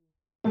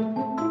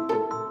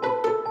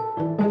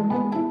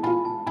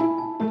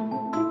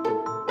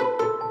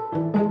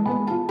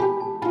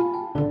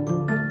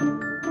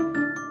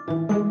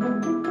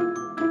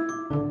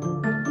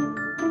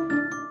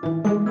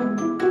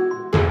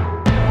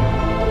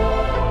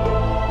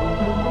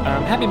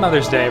Happy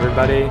Mother's Day,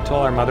 everybody, to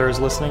all our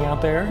mothers listening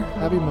out there.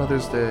 Happy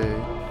Mother's Day.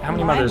 How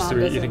many mothers do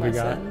you think we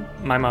got?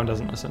 My mom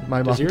doesn't listen.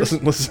 My mom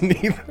doesn't listen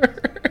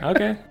either.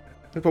 Okay.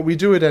 But we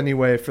do it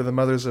anyway for the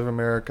mothers of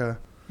America.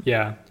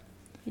 Yeah.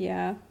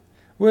 Yeah.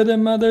 We're the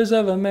mothers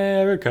of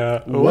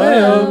America.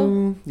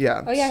 Well,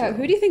 yeah. Oh, yeah. So.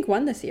 Who do you think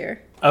won this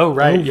year? Oh,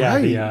 right. Oh,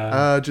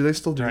 yeah. Right. Do they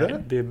still do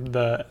that?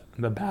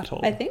 The battle.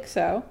 I think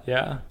so.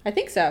 Yeah. I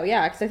think so,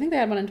 yeah, because I think they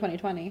had one in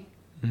 2020.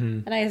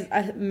 Mm-hmm. And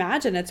I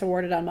imagine it's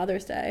awarded on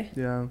Mother's Day.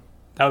 Yeah.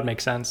 That would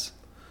make sense.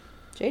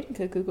 Jaden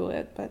could Google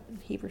it, but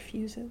he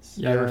refuses.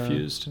 Yeah, I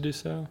refuse to do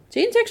so.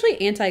 Jaden's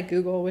actually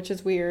anti-Google, which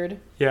is weird.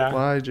 Yeah.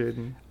 Why,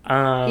 Jaden?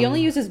 He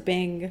only uses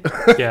Bing.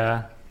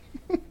 Yeah.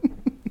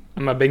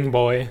 I'm a Bing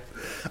boy.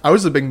 I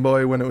was a Bing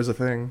boy when it was a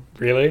thing.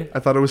 Really? I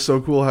thought it was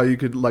so cool how you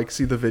could,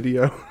 see the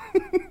video.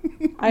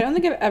 I don't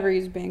think I've ever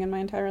used Bing in my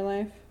entire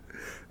life.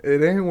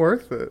 It ain't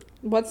worth it.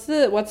 What's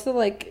the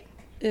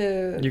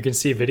You can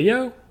see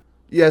video?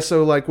 Yeah,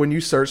 so, when you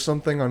search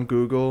something on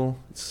Google,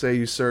 say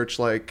you search,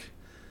 what's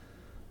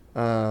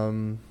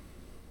a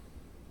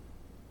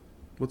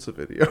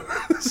video?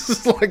 This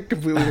is,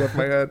 completely left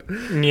my head.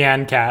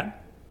 Nyan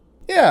cat.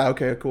 Yeah,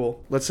 okay,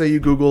 cool. Let's say you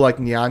Google,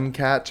 Nyan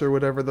cat or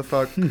whatever the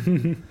fuck,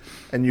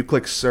 and you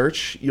click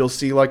search, you'll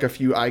see, a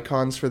few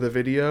icons for the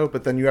video,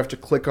 but then you have to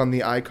click on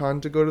the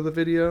icon to go to the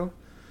video.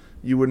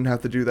 You wouldn't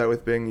have to do that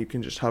with Bing. You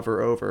can just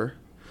hover over.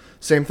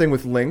 Same thing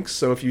with links.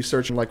 So if you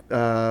search,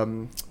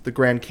 the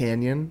Grand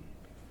Canyon,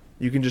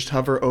 you can just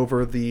hover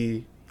over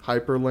the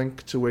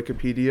hyperlink to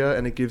Wikipedia,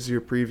 and it gives you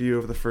a preview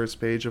of the first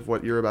page of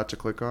what you're about to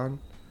click on.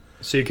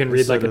 So you can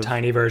read, a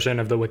tiny version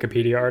of the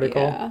Wikipedia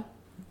article? Yeah.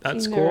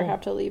 That's you cool. Never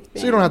have to leave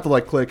Bing. So you don't have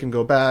to, click and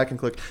go back and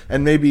click.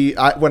 And maybe,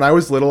 when I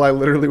was little, I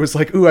literally was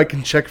ooh, I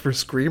can check for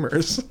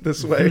screamers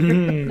this way.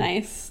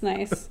 Nice.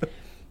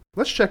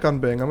 Let's check on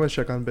Bing. I'm going to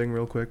check on Bing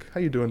real quick. How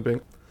you doing, Bing?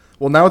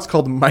 Well, now it's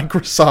called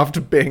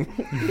Microsoft Bing.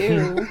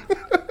 Ew.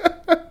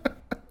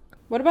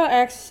 What about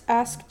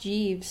Ask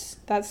Jeeves?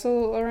 That's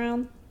still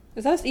around?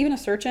 Is that even a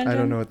search engine? I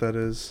don't know what that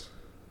is.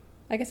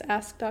 I guess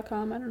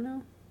ask.com. I don't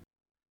know.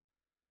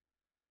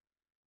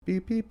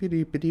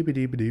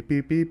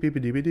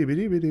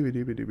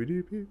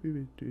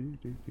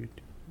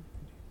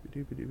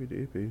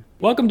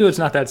 Welcome to It's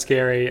Not That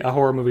Scary, a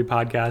horror movie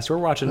podcast. We're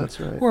watching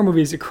horror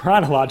movies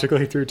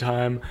chronologically through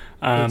time.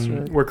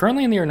 We're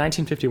currently in the year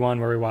 1951,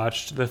 where we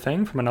watched The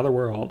Thing from Another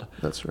World.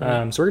 That's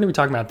right. So we're going to be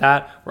talking about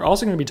that. We're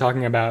also going to be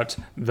talking about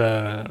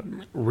the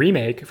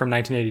remake from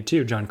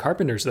 1982, John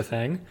Carpenter's The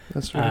Thing.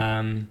 That's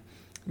right.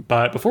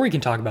 But before we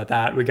can talk about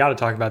that, we got to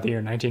talk about the year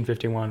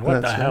 1951.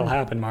 What the hell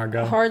happened,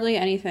 Margot? Hardly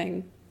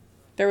anything.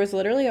 There was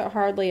literally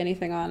hardly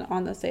anything on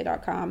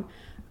thisday.com.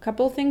 A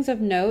couple of things of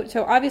note.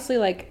 So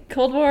obviously,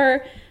 Cold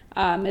War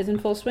is in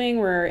full swing.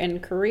 We're in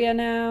Korea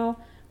now.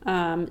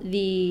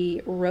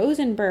 The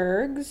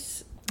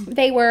Rosenbergs,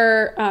 they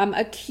were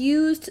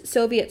accused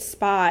Soviet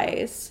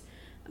spies.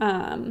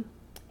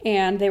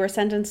 And they were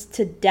sentenced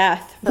to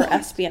death for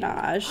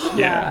espionage.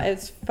 Yeah,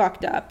 it's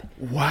fucked up.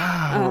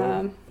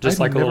 Wow. Just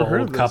I've a little never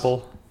heard old of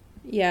couple.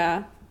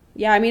 Yeah.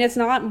 I mean, it's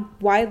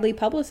not widely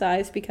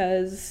publicized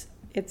because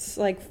it's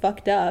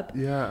fucked up.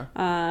 Yeah.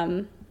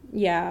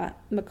 Yeah,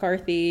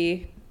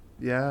 McCarthy.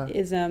 Yeah.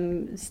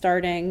 Ism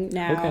starting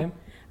now. Okay.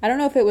 I don't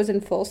know if it was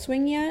in full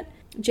swing yet.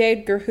 J.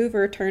 Edgar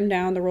Hoover turned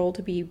down the role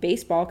to be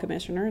baseball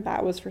commissioner.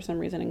 That was for some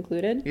reason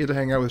included. He had to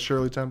hang out with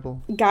Shirley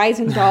Temple. Guys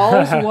and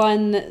Dolls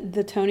won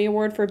the Tony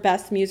Award for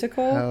Best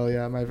Musical. Hell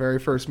yeah, my very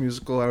first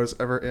musical I was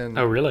ever in.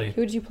 Oh, really?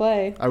 Who'd you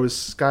play? I was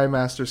Sky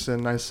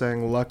Masterson. I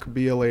sang Luck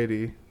Be a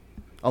Lady.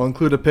 I'll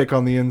include a pic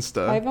on the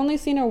Insta. I've only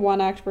seen a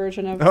one-act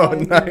version of Oh,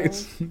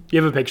 nice.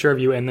 You have a picture of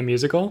you in the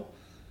musical?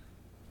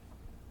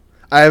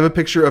 I have a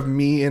picture of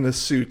me in a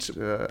suit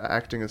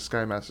acting as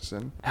Sky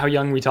Masterson. How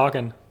young we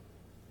talking?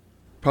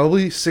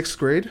 Probably 6th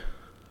grade.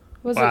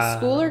 Was it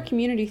school or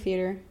community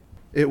theater?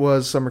 It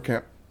was summer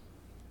camp.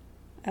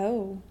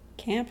 Oh,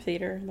 camp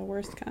theater, the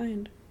worst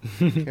kind.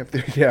 Camp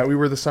theater. Yeah, we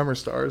were the summer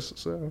stars.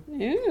 So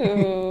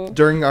Ew.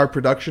 during our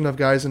production of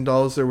Guys and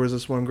Dolls, there was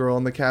this one girl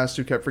in the cast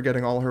who kept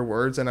forgetting all her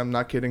words, and I'm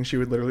not kidding. She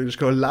would literally just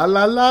go la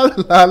la la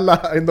la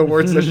la in the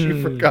words that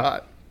she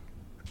forgot.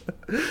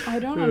 I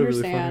don't Really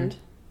understand.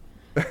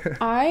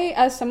 I,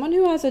 as someone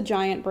who has a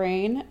giant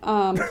brain,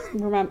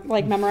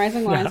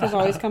 memorizing lines has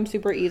always come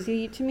super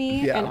easy to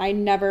me, Yeah. and I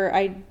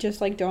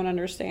just don't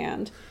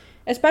understand.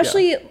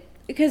 Especially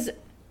because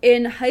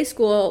in high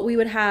school we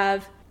would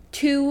have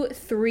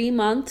 2-3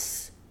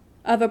 months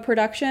of a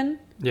production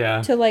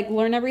to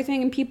learn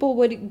everything, and people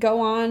would go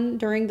on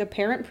during the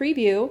parent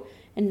preview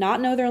and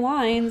not know their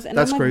lines, and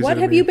That's I'm crazy what to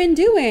have me. you been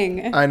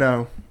doing? I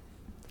know.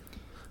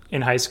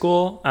 In high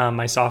school,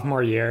 my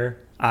sophomore year,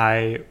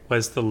 I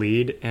was the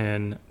lead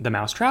in The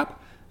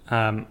Mousetrap.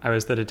 I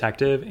was the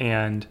detective,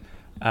 and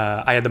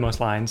I had the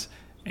most lines.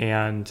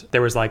 And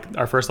there was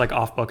our first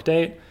off-book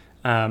date,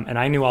 and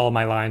I knew all of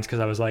my lines because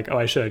I was like, oh,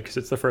 I should, because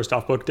it's the first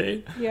off-book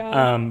date.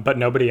 Yeah. But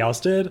nobody else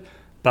did.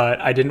 But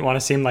I didn't want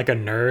to seem like a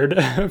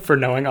nerd for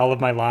knowing all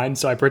of my lines,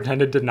 so I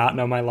pretended to not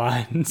know my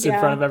lines in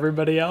front of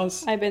everybody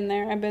else. I've been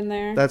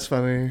there. That's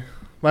funny.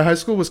 My high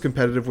school was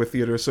competitive with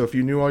theater, so if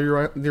you knew all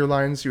your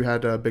lines, you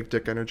had big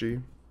dick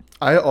energy.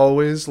 I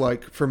always,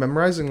 like, for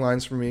memorizing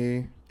lines for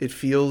me, it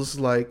feels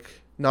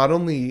like not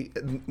only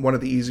one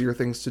of the easier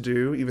things to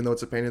do, even though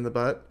it's a pain in the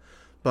butt,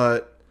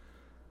 but,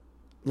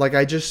 like,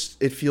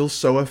 it feels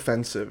so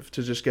offensive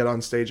to just get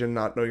on stage and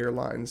not know your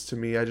lines. To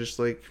me, I just,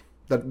 like,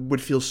 that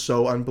would feel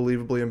so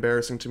unbelievably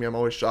embarrassing to me. I'm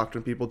always shocked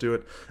when people do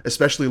it,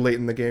 especially late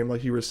in the game,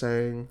 like you were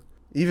saying.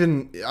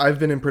 Even, I've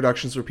been in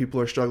productions where people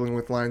are struggling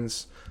with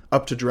lines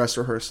up to dress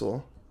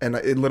rehearsal, and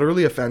it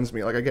literally offends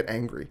me. Like, I get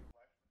angry.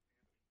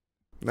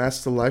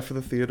 That's the life of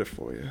the theater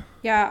for you.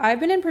 Yeah, I've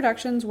been in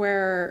productions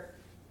where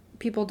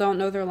people don't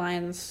know their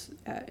lines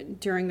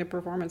during the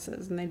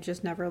performances, and they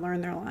just never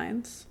learn their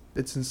lines.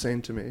 It's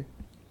insane to me.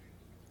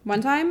 One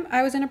time,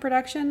 I was in a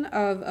production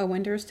of A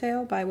Winter's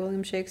Tale by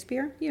William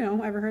Shakespeare. You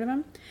know, ever heard of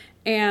him?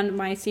 And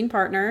my scene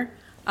partner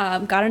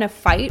got in a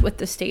fight with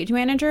the stage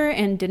manager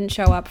and didn't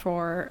show up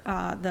for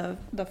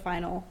the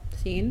final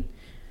scene.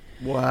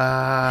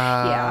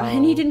 Wow. Yeah,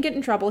 and he didn't get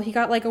in trouble. He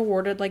got, like,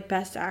 awarded, like,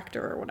 best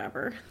actor or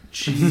whatever.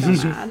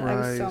 Jesus So mad.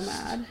 Christ. I was so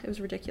mad. It was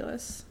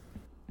ridiculous.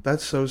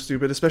 That's so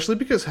stupid, especially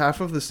because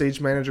half of the stage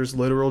manager's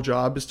literal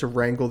job is to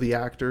wrangle the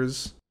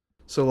actors.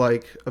 So,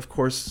 like, of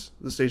course,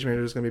 the stage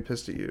manager is going to be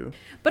pissed at you.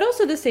 But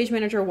also, the stage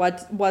manager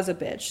was a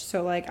bitch,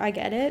 so, like, I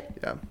get it.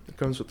 Yeah, it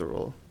comes with the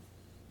role.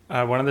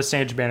 One of the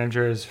stage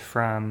managers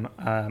from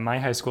my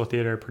high school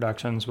theater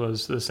productions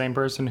was the same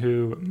person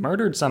who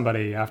murdered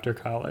somebody after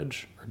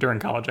college, or during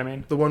college, I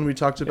mean. The one we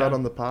talked about Yeah.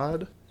 on the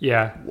pod?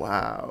 Yeah.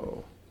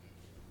 Wow.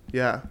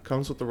 Yeah,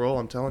 comes with the role,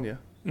 I'm telling you.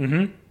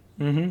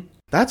 Mm-hmm. Mm-hmm.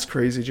 That's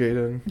crazy,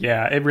 Jaden.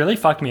 Yeah, it really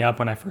fucked me up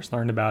when I first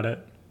learned about it.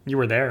 You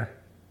were there.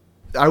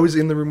 I was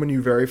in the room when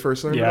you very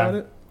first learned Yeah. about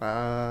it?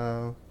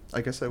 Wow.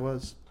 I guess I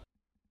was.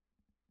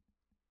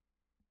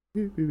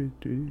 What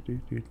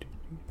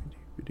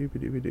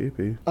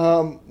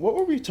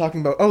were we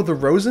talking about? Oh, the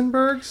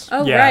Rosenbergs?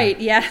 Oh, Yeah. right,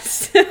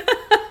 yes.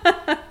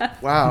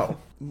 Wow.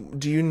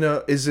 Do you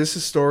know, is this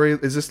a story,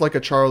 is this like a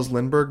Charles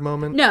Lindbergh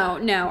moment? No,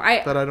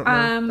 That I don't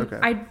know? Okay.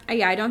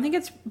 I don't think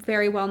it's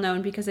very well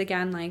known because,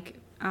 again, like,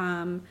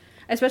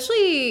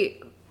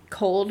 especially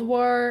Cold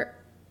War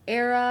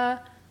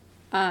era,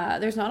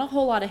 there's not a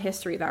whole lot of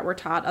history that we're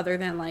taught other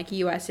than, like,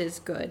 U.S. is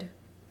good,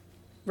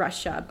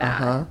 Russia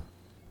bad. Uh-huh.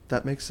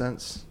 That makes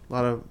sense. A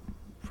lot of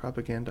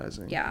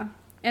propagandizing. Yeah.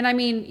 And I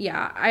mean,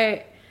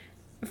 yeah,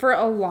 for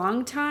a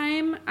long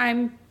time,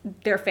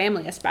 their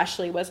family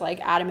especially was, like,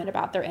 adamant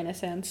about their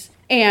innocence.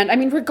 And I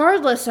mean,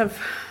 regardless of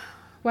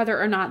whether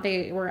or not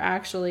they were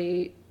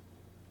actually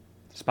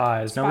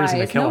Spies. No reason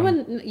to kill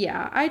him.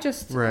 Yeah, I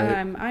just, Right.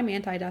 I'm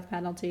anti-death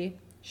penalty.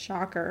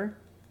 Shocker.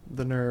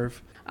 The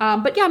nerve.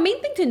 But yeah, main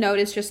thing to note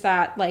is just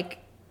that, like,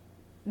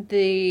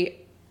 the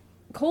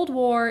Cold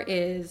War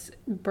is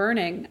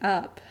burning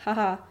up.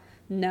 Haha.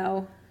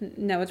 No,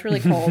 it's really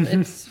cold.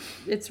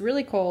 It's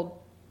really cold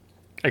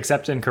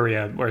Except in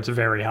Korea, where it's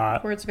very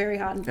hot. where it's very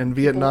hot. And people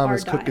Vietnam are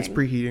is it's dying.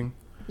 preheating.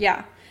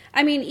 Yeah.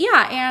 I mean,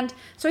 yeah, and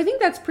so I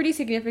think that's pretty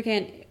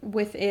significant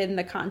within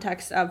the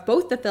context of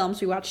both the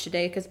films we watched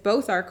today, because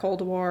both are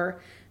Cold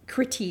War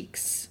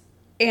critiques,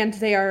 and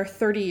they are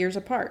 30 years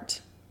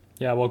apart.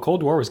 Yeah, well,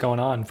 Cold War was going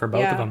on for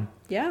both of them.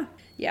 Yeah.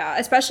 Yeah,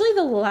 especially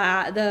the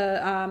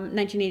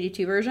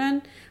 1982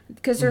 version,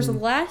 because there's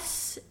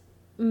less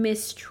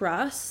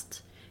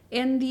mistrust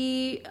in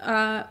the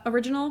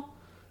original.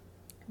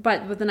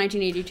 But with the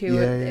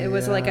 1982, it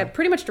was like a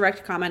pretty much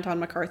direct comment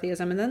on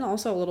McCarthyism, and then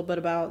also a little bit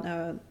about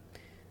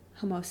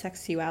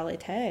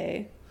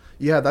homosexuality.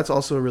 Yeah, that's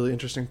also a really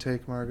interesting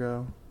take,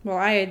 Margot.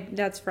 Well,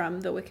 that's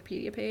from the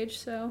Wikipedia page,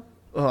 so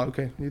Oh,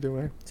 okay. Either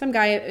way. some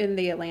guy in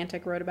the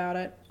Atlantic wrote about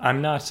it.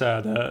 I'm not,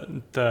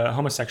 the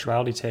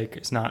homosexuality take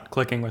is not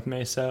clicking with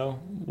me, so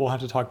we'll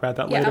have to talk about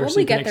that later Yeah, when so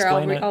we you can get there,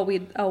 explain it.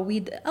 I'll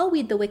read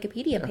the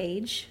Wikipedia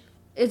page.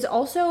 It's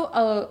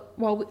also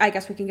well, I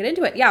guess we can get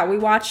into it. Yeah, we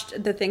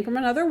watched The Thing from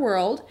Another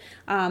World,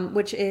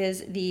 which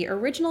is the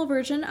original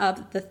version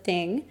of The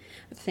Thing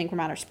from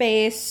Outer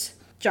Space.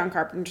 John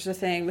Carpenter's The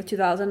Thing, the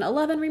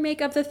 2011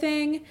 remake of The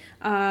Thing,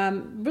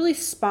 really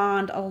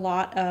spawned a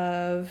lot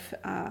of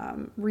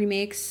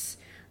remakes.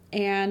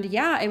 And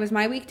yeah, it was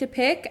my week to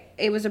pick.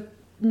 It was a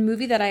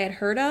movie that I had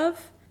heard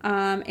of,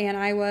 and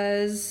I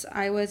was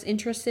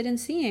interested in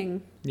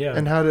seeing. Yeah.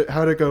 And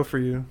how'd it go for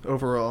you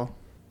overall?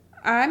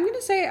 I'm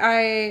gonna say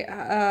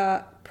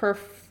I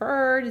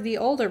preferred the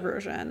older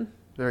version.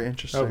 Very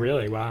interesting. Oh,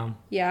 really? Wow.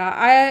 Yeah,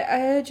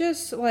 I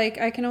just, like,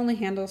 I can only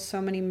handle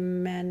so many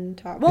men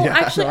talk. Well, Yeah,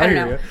 actually, no, I don't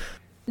hear know. ya.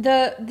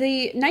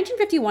 The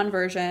 1951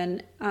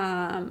 version,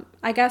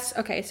 I guess,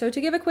 okay, so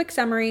to give a quick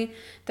summary,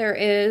 there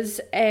is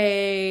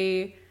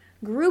a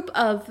group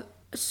of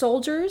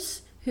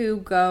soldiers who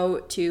go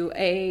to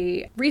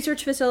a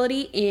research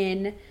facility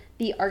in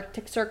the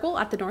Arctic Circle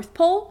at the North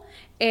Pole,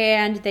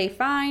 and they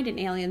find an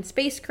alien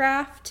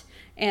spacecraft.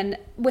 And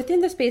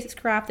within the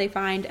spacecraft, they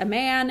find a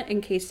man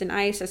encased in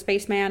ice, a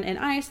spaceman in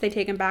ice. They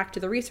take him back to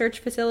the research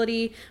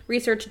facility.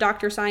 Research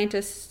doctor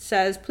scientist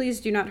says, please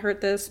do not hurt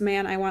this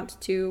man. I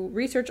want to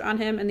research on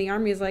him. And the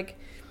army is like,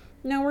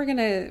 no, we're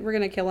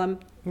gonna kill him.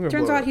 We're gonna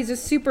Turns blow out it. he's a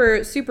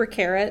super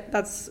carrot.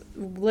 That's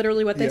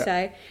literally what they Yeah.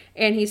 say.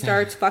 And he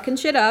starts fucking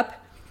shit up.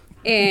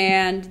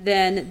 And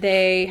then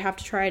they have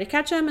to try to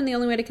catch him, and the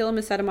only way to kill him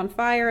is set him on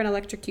fire and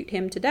electrocute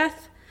him to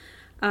death,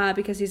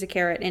 because he's a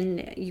carrot,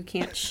 and you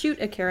can't shoot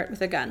a carrot with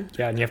a gun.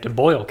 Yeah, and you have to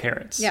boil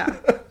carrots. Yeah.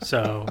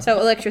 So So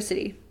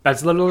electricity.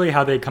 that's literally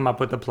how they come up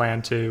with the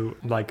plan to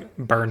like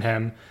burn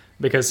him,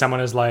 because someone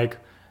is like,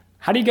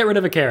 how do you get rid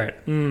of a carrot?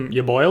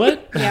 You boil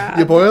it? Yeah.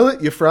 You boil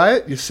it, you fry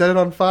it, you set it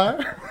on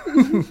fire.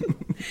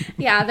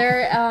 Yeah,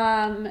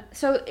 they're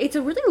so it's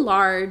a really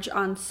large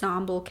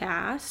ensemble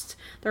cast.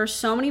 There are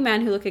so many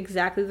men who look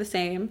exactly the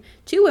same.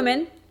 2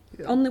 women,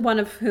 only one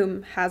of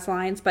whom has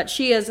lines, but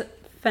she is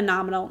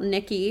phenomenal.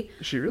 Nikki.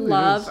 She really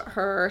love is.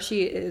 her.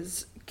 She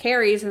is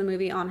carries the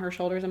movie on her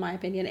shoulders, in my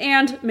opinion.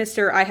 And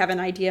Mr. I Have an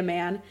Idea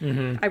Man.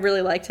 I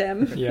really liked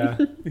him. Yeah.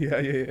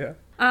 Yeah.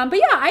 But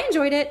yeah, I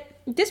enjoyed it.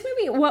 This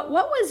movie, what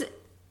was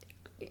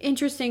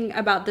interesting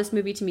about this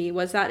movie to me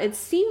was that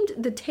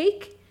the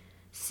take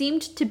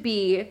seemed to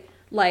be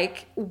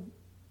like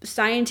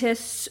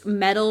scientists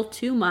meddle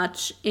too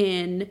much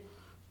in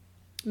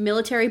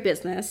military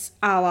business,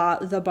 a la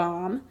the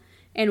bomb,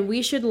 and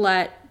we should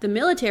let the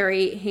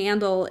military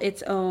handle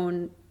its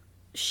own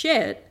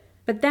shit.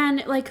 But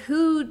then, like,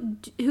 who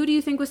do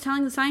you think was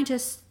telling the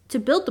scientists to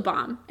build the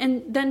bomb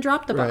and then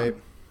drop the bomb? Right.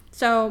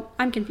 So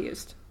I'm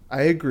confused.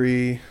 I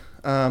agree.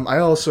 I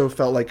also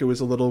felt like it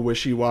was a little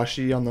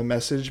wishy-washy on the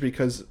message,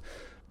 because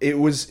it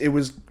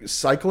was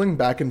cycling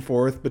back and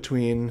forth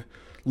between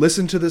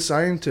listen to the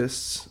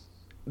scientists,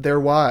 they're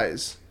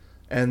wise,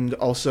 and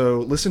also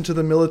listen to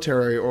the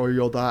military or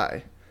you'll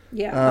die.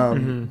 Yeah.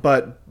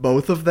 But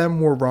both of them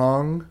were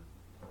wrong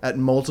at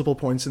multiple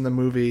points in the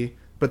movie.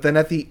 But then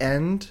at the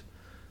end,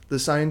 the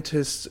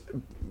scientist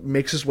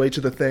makes his way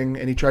to the thing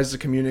and he tries to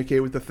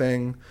communicate with the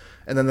thing,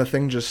 and then the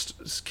thing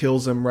just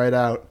kills him right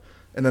out.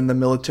 And then the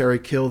military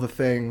kill the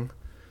thing.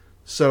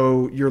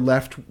 So you're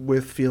left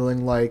with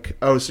feeling like,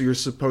 oh, so you're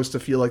supposed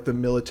to feel like the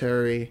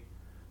military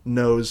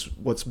knows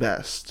what's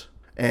best.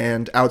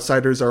 And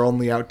outsiders are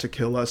only out to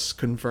kill us,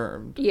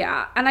 confirmed.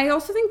 Yeah, and I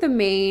also think the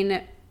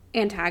main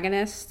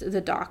antagonist,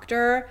 the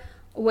doctor,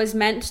 was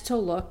meant to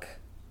look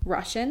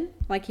Russian.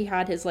 Like, he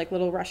had his like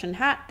little Russian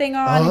hat thing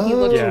on. And he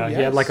looked, Yeah, he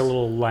had yes. like a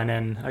little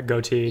Lenin, a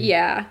goatee.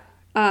 yeah.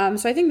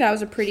 So I think that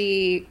was a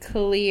pretty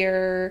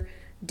clear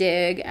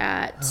dig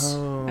at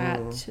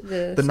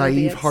the The naive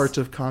Soviets. heart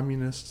of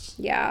communists.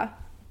 Yeah,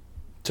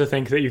 To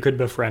think that you could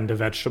befriend a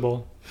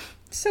vegetable.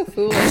 so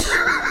foolish.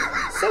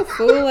 So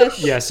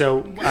foolish. Yeah,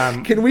 so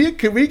Can we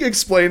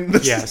explain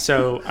this? yeah,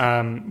 so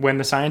when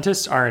the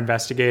scientists are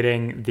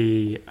investigating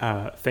the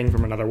thing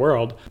from another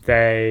world,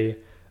 they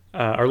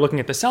are looking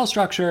at the cell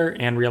structure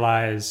and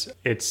realize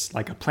it's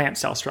like a plant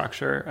cell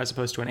structure as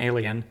opposed to an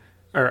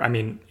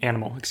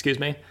animal, excuse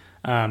me.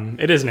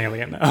 It is an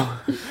alien, though.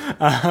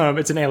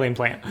 It's an alien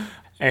plant.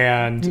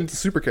 And It's a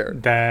super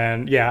carrot.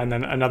 then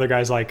another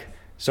guy's like,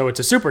 so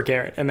it's a super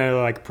carrot. And they're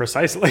like,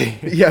 precisely.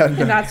 Yeah.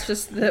 And that's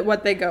just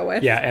what they go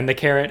with. Yeah, and the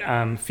carrot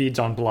feeds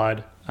on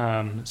blood.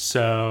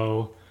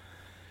 So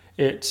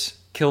it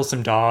kills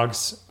some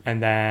dogs,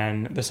 and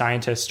then the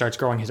scientist starts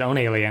growing his own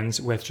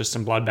aliens with just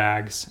some blood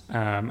bags.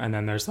 And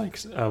then there's like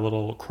a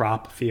little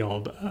crop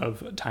field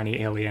of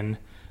tiny alien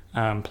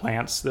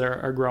plants that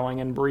are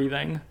growing and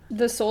breathing.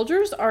 The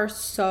soldiers are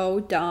so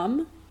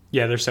dumb.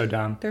 Yeah, they're so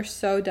dumb. They're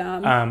so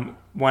dumb.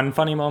 One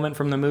funny moment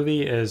from the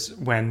movie is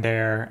when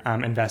they're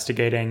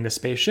investigating the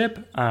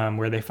spaceship,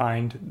 where they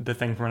find the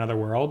thing from another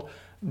world.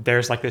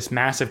 There's like this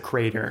massive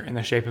crater in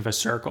the shape of a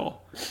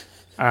circle.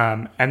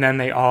 And then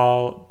they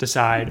all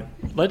decide,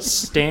 let's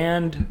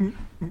stand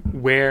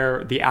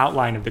where the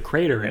outline of the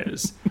crater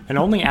is. And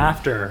only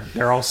after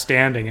they're all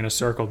standing in a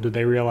circle do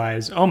they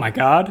realize, oh my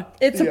God,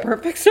 It's a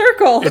perfect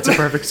circle. it's a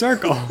perfect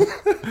circle.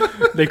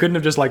 They couldn't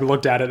have just like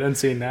looked at it and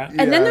seen that.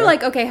 And then they're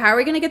like, okay, how are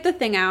we going to get the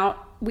thing out?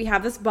 We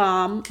have this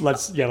bomb.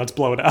 Let's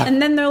blow it up.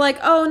 And then they're like,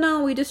 oh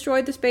no, we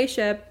destroyed the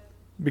spaceship.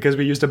 Because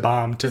we used a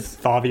bomb to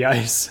thaw the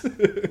ice.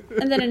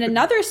 And then in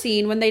another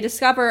scene, when they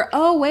discover,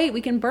 oh wait,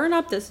 we can burn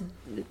up this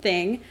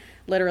thing,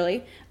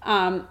 literally,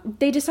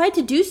 they decide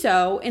to do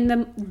so in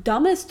the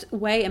dumbest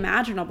way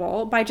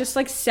imaginable by just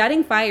like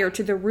setting fire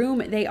to the room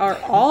they are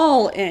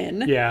all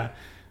in. Yeah.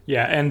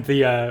 Yeah, and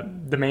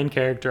the main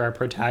character, our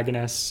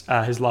protagonist,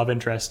 his love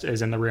interest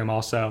is in the room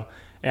also.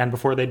 And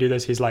before they do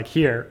this, he's like,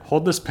 here,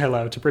 hold this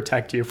pillow to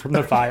protect you from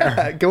the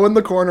fire. Go in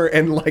the corner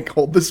and like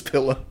hold this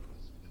pillow.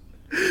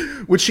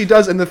 Which she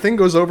does, and the thing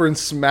goes over and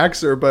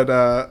smacks her,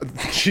 but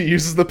she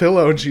uses the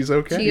pillow and she's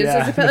okay. She uses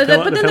Yeah, the pillow, the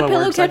pillow- but the then the pillow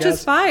pillow works, I catches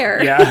guess.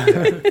 fire.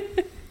 Yeah.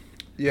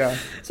 Yeah.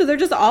 So they're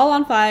just all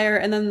on fire,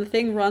 and then the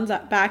thing runs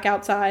back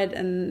outside,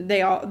 and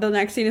the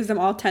next scene is them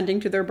all tending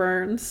to their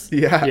burns.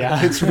 Yeah,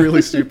 Yeah. it's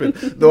really stupid.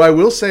 Though I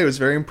will say it was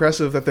very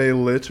impressive that they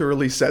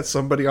literally set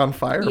somebody on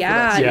fire.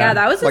 Yeah, for that. yeah,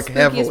 that was the Like, spookiest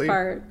heavily.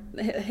 part.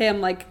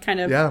 Him like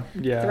kind of Yeah.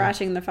 Yeah.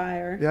 thrashing the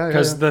fire. Yeah,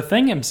 Because yeah. the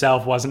thing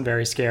himself wasn't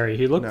very scary.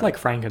 He looked No. like It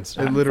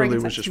Frankenstein. literally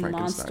was just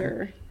Frankenstein's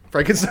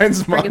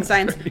Frankenstein. Frankenstein's monster.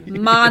 Frankenstein's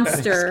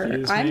monster.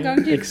 Excuse I'm me.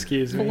 going to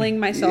Excuse me. fling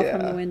myself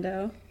from Yeah. the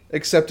window.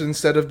 Except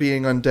instead of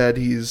being undead,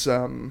 he's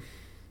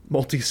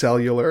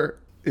multicellular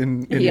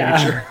in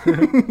Yeah.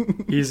 nature.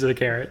 He's a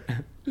carrot.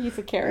 He's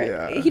a carrot.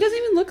 Yeah. He doesn't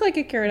even look like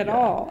a carrot at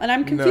all. And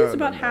I'm confused No,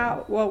 about no.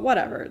 how, well,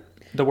 whatever.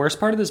 The worst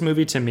part of this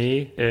movie to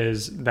me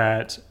is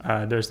that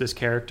there's this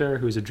character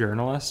who's a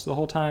journalist the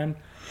whole time,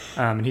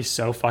 and he's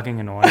so fucking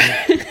annoying.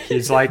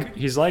 he's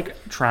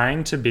like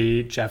trying to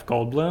be Jeff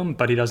Goldblum,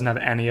 but he doesn't have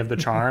any of the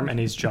charm, and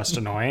he's just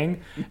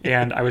annoying.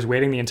 And I was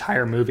waiting the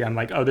entire movie. I'm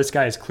like, oh, this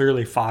guy is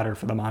clearly fodder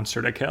for the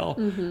monster to kill,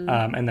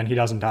 and then he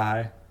doesn't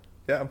die.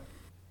 Yeah.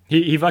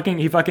 He fucking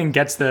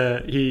gets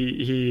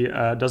he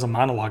does a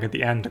monologue at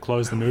the end to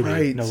close the movie,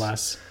 Right. no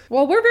less.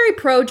 Well, we're very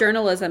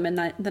pro-journalism in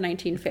the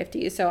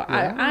 1950s, so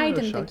Yeah, I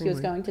didn't think he was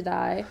shockingly. going to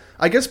die.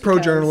 I guess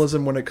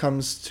pro-journalism when it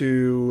comes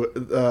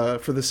to,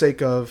 for the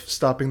sake of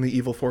stopping the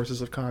evil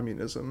forces of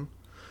communism.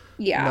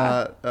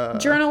 Yeah. Not,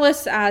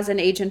 Journalists as an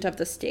agent of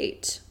the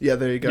state, yeah,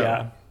 there you go.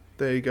 Yeah.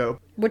 There you go.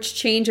 which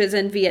changes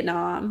in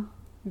Vietnam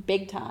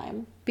big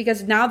time.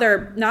 Because now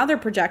they're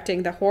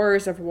projecting the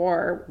horrors of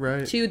war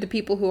Right. to the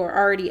people who are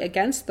already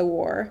against the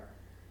war.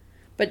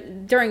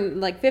 But during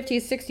like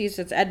 50s, 60s,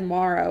 it's Ed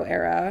Morrow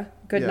era.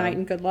 Good Yeah. night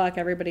and good luck.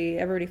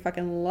 Everybody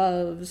fucking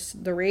loves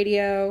the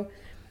radio.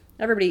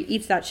 Everybody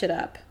eats that shit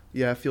up.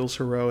 Yeah, it feels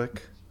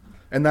heroic.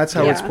 And that's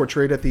how it's Yeah.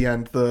 portrayed at the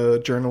end. The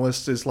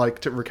journalist is like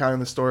recounting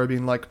the story,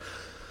 being like,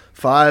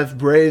 5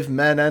 brave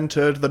men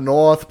entered the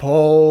North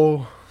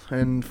Pole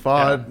and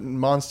fought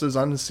monsters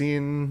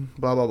unseen,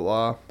 blah, blah,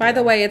 blah. By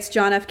the way, it's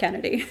John F.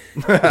 Kennedy.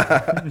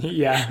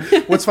 Yeah.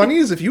 What's funny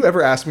is if you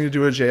ever ask me to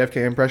do a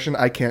JFK impression,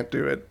 I can't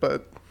do it,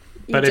 but...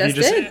 But if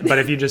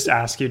did. you just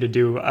ask you to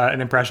do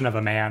an impression of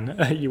a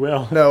man, you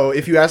will. No,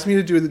 if you ask me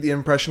to do the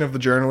impression of the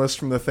journalist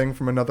from The Thing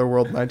from Another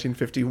World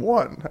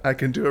 1951, I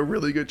can do a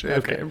really good JFK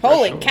Okay. impression.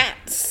 Holy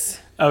cats!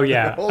 Oh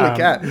yeah, Holy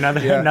cat.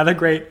 Yeah. Another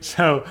great.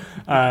 So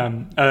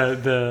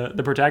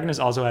the protagonist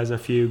also has a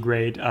few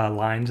great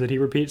lines that he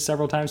repeats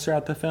several times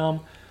throughout the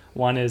film.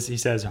 One is he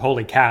says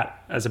 "holy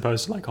cat" as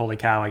opposed to like "holy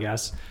cow," I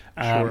guess.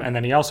 Sure. And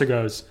then he also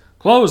goes,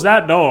 "Close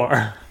that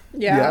door."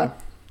 Yeah.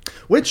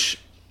 Which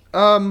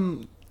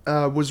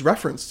was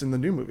referenced in the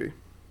new movie.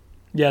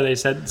 Yeah, they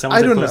said someone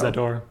I said don't close know. that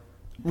door.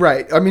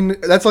 Right. I mean,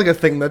 that's like a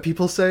thing that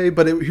people say,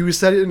 but he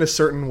said it in a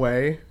certain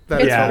way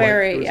that It's it felt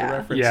very- like it was yeah. a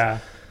reference. Yeah,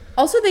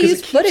 Also, they 'Cause it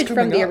used keeps footage from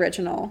coming the up.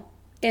 original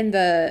in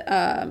the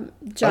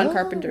John Oh.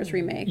 Carpenter's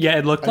remake. yeah.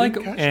 It looked I like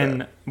didn't catch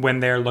in when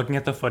they're looking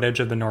at the footage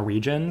of the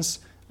Norwegians.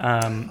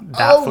 That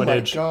Oh my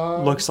footage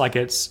God. looks like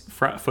it's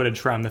footage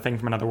from The Thing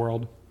from Another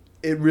World.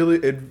 It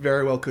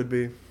very well could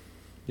be.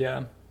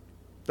 Yeah.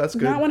 That's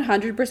good. Not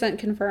 100%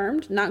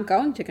 confirmed. Not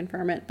going to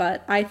confirm it,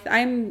 but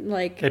I'm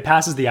like, It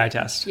passes the eye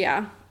test.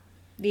 yeah,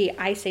 the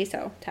I say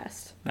so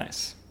test.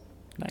 Nice.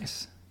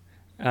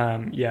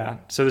 Yeah.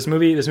 So this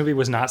movie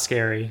was not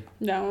scary.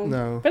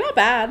 No. But not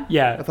bad. I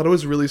Yeah. thought it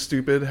was really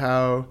stupid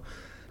how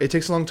it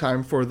takes a long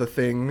time for the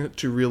Thing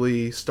to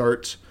really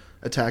start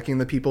attacking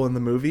the people in the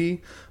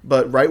movie,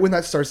 but right when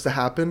that starts to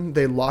happen,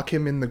 they lock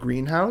him in the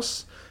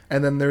greenhouse,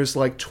 and then there's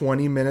like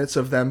 20 minutes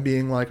of them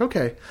being like,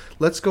 okay,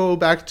 let's go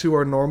back to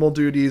our normal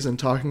duties and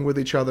talking with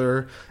each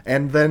other,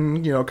 and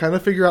then, kind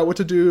of figure out what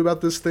to do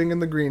about this thing in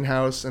the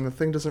greenhouse, and the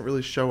Thing doesn't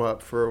really show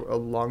up for a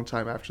long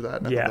time after that,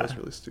 and I thought Yeah. that was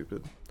really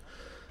stupid.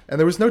 And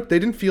they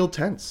didn't feel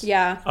tense.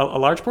 Yeah. A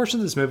large portion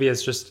of this movie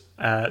is just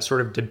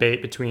sort of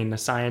debate between the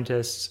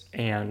scientists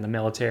and the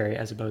military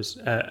as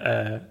opposed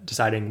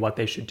deciding what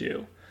they should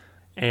do.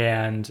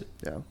 And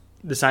Yeah.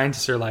 the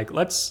scientists are like,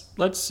 let's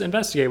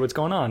investigate what's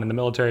going on. And the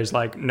military is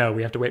like, no,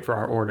 we have to wait for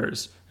our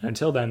orders. And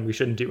until then, we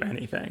shouldn't do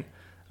anything.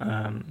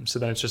 So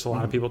then it's just a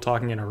lot of people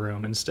talking in a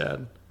room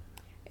instead.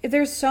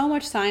 There's so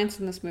much science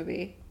in this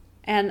movie,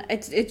 and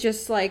it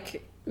just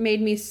like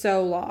made me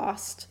so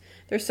lost.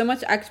 There's so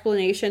much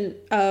explanation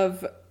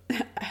of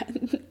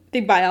the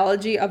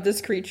biology of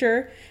this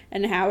creature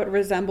and how it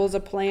resembles a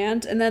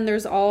plant, and then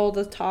there's all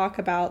the talk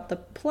about the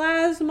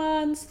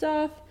plasma and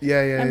stuff.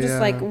 Yeah, I'm just yeah.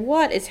 like,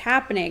 what is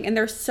happening? And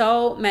there's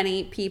so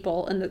many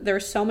people, and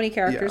there's so many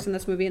characters Yeah. in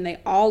this movie, and they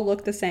all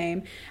look the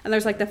same. And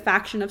there's like the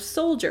faction of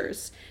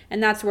soldiers,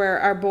 and that's where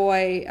our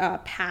boy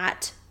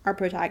Pat, our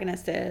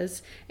protagonist,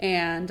 is,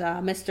 and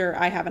Mr.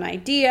 I Have an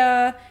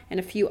Idea, and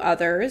a few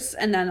others.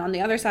 And then on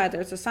the other side,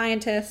 there's the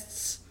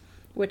scientists,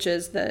 which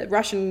is the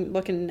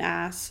Russian-looking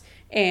ass,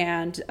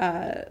 and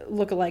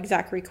lookalike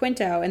Zachary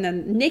Quinto. And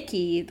then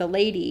Nikki, the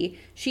lady,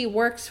 she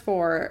works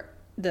for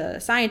the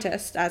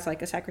scientist as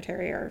like a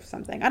secretary or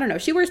something. I don't know.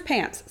 She wears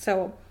pants,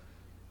 so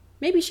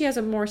maybe she has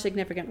a more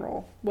significant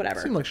role. Whatever.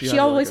 Seemed like she she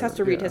had, always like, has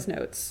to read yeah. his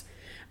notes.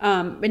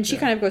 And she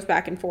kind of goes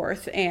back and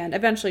forth and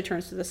eventually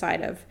turns to the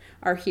side of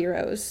our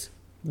heroes,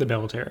 The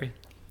military.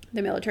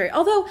 the military.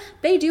 Although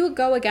they do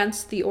go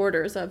against the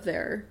orders of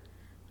their...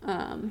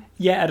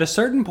 Yeah, at a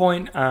certain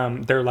point,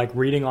 they're like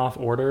reading off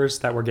orders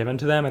that were given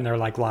to them, and they're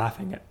like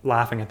laughing at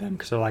them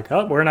because they're like,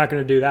 "Oh, we're not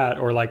going to do that,"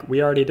 or like,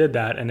 "We already did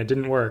that and it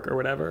didn't work," or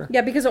whatever.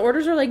 Yeah, because the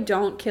orders are like,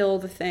 don't kill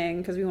the thing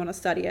because we want to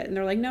study it. And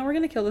they're like, no, we're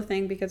going to kill the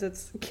thing because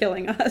it's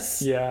killing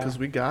us. Yeah, Because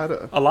we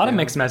gotta. a lot of Yeah.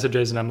 mixed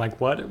messages, and I'm like,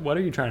 "What? What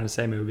are you trying to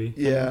say, movie?"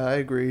 Yeah, I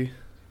agree.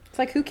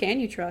 like, who can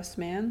you trust,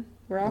 man?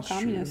 We're all That's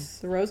communists.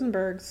 The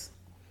Rosenbergs,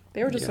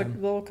 they were just Yeah. a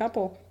little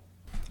couple.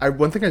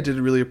 One thing I did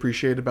really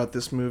appreciate about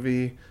this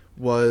movie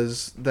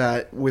was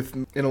that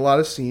in a lot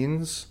of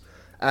scenes,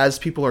 as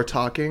people are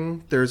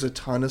talking, there's a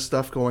ton of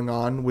stuff going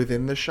on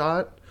within the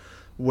shot,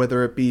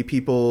 whether it be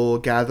people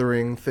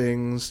gathering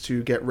things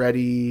to get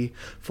ready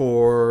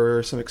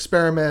for some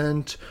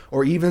experiment,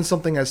 or even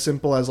something as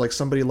simple as like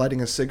somebody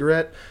lighting a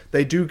cigarette.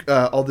 They do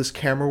all this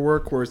camera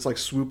work where it's like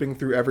swooping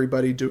through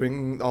everybody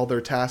doing all their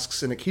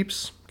tasks, and it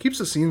keeps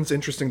the scenes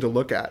interesting to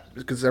look at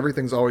because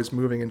everything's always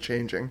moving and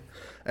changing.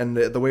 And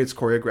the way it's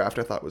choreographed,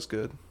 I thought was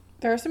good.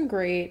 There's some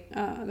great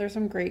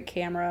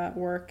camera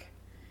work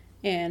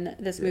in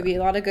this movie. A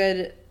lot of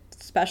good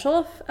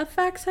special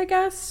effects, I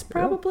guess,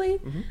 probably.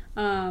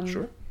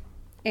 Sure.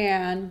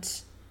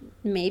 And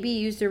maybe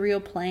used a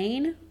real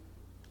plane.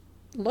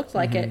 Looked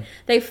like it.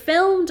 They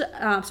filmed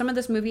some of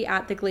this movie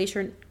at the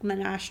Glacier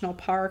National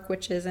Park,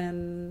 which is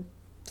in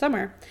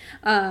somewhere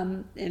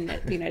in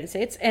the United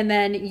States, and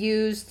then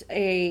used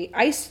a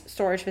ice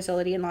storage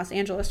facility in Los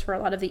Angeles for a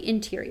lot of the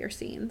interior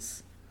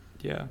scenes.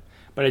 Yeah.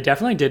 But I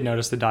definitely did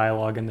notice the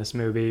dialogue in this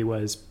movie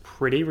was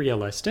pretty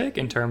realistic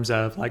in terms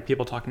of like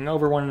people talking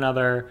over one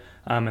another,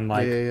 and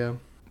like Yeah.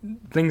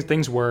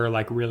 things were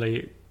like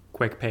really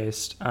quick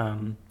paced.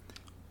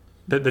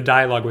 The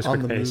dialogue was On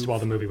quick the paced move. while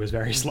the movie was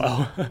very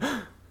slow.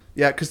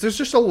 Yeah, because there's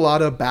just a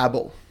lot of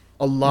babble.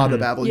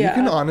 Yeah. You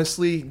can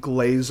honestly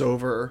glaze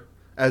over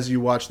as you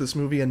watch this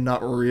movie and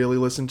not really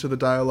listen to the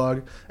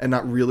dialogue and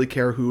not really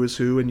care who is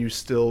who, and you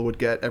still would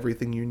get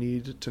everything you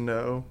need to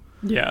know.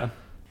 Yeah.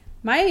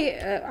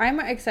 I'm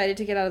excited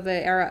to get out of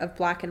the era of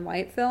black and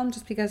white film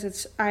just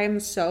because I'm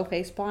so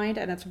face blind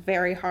and it's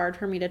very hard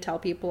for me to tell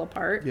people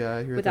apart Yeah,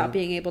 I hear without that.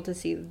 being able to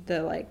see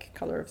the like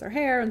color of their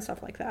hair and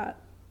stuff like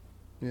that.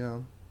 Yeah.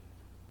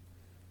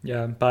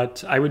 Yeah.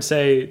 But I would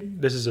say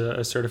this is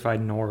a certified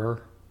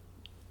Nor.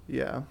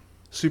 Yeah.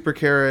 Super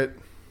Carrot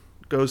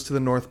goes to the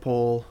North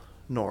Pole,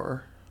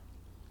 Nor.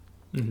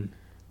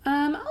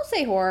 I'll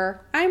say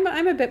horror.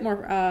 I'm a bit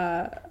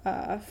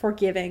more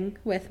forgiving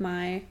with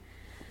my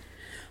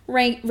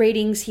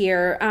ratings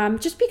here,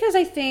 just because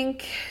I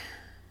think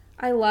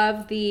I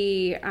love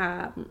the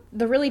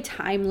really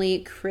timely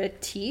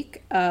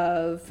critique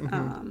of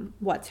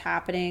what's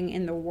happening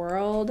in the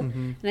world,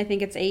 and I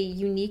think it's a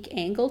unique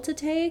angle to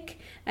take,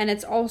 and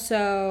it's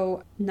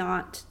also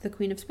not the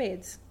Queen of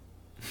Spades.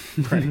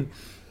 Right.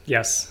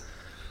 Yes.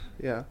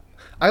 Yeah.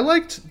 I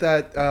liked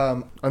that,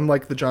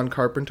 unlike the John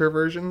Carpenter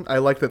version, I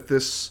like that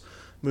this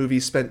movie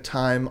spent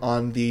time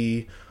on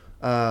the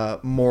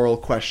moral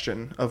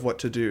question of what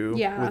to do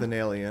Yeah. with an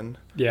alien.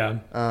 Yeah.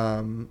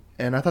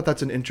 And I thought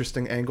that's an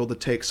interesting angle to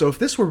take. So if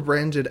this were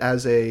branded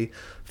as a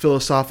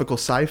philosophical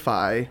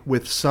sci-fi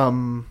with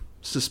some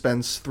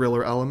suspense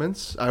thriller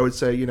elements, I would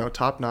say,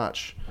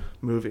 top-notch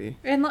movie.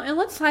 And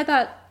let's tie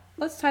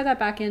that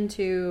back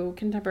into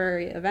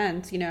contemporary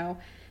events,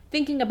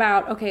 thinking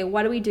about, okay,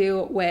 what do we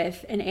do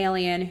with an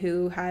alien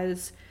who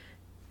has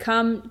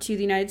come to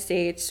the United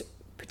States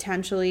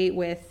potentially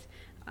with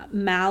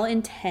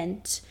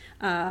malintent,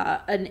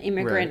 an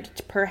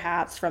immigrant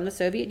perhaps from the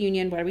Soviet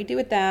Union? What do we do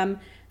with them?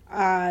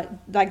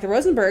 Like the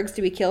Rosenbergs,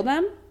 do we kill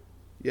them?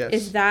 Yes.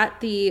 Is that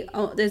the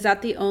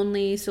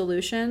only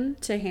solution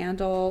to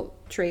handle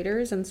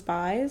traitors and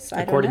spies?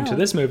 I According don't know. to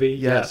this movie,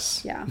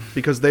 Yes. yes. Yeah,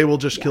 Because they will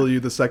just Yeah. kill you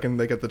the second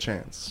they get the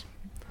chance.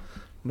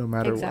 No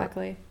matter what.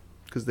 exactly.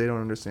 Because they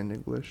don't understand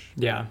English.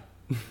 Yeah.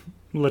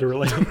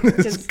 Literally.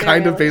 It's Just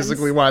kind of aliens.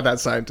 basically why that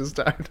scientist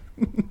died.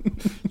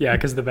 Yeah,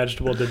 because the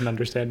vegetable didn't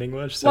understand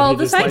English. So Well, he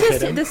the just, like,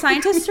 hit him.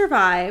 scientist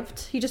survived.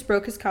 He just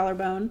broke his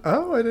collarbone.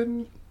 Oh, I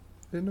didn't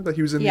know that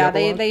he was in Yeah, the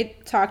epilogue. they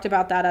talked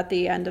about that at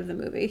the end of the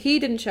movie. He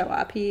didn't show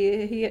up.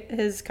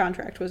 His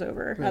contract was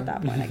over at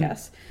that point, I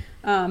guess.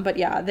 But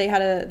yeah, they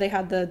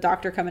had the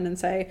doctor come in and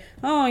say,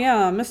 "Oh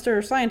yeah,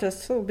 Mr.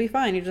 Scientist will be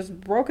fine. He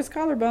just broke his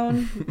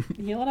collarbone.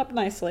 Heal it up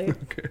nicely."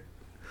 Okay.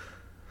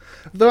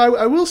 Though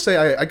I will say,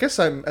 I guess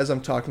as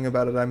I'm talking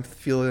about it, I'm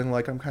feeling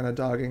like I'm kind of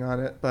dogging on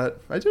it, but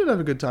I did have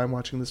a good time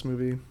watching this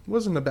movie. It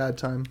wasn't a bad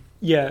time.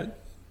 Yeah,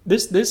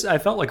 this I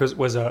felt like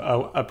was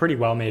a pretty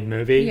well made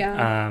movie.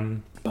 Yeah.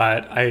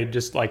 But I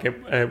just like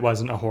it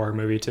wasn't a horror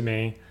movie to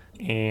me,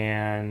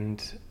 and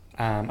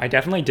I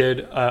definitely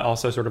did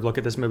also sort of look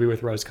at this movie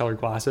with rose colored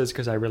glasses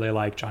because I really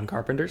like John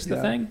Carpenter's The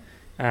Yeah.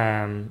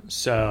 Thing.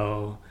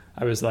 So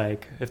I was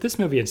like, if this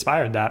movie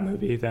inspired that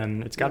movie,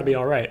 then it's got to be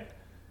all right.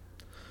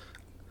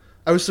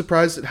 I was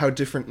surprised at how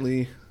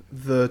differently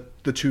the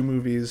two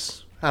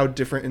movies, how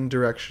different in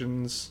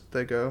directions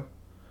they go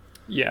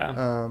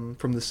Yeah.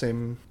 from the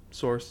same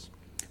source.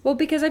 Well,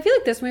 because I feel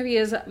like this movie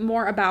is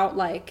more about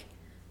like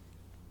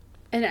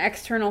an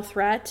external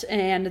threat,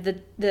 and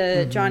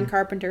the John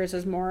Carpenter's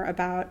is more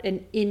about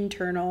an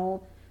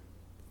internal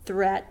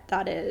threat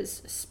that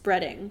is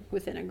spreading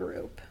within a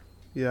group.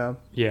 Yeah.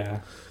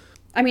 Yeah.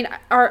 I mean,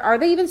 are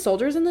they even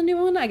soldiers in the new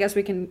one? I guess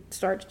we can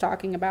start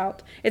talking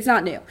about. It's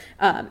not new.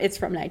 It's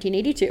from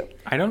 1982.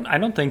 I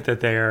don't think that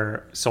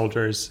they're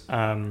soldiers.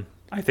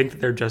 I think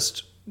that they're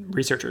just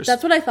researchers.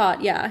 That's what I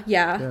thought. Yeah.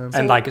 Yeah.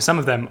 And like some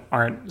of them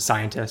aren't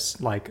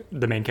scientists. Like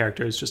the main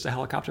character is just a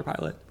helicopter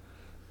pilot.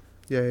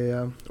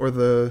 Yeah. Or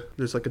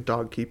there's like a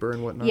dog keeper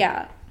and whatnot.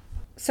 Yeah.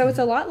 So it's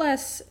a lot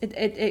less,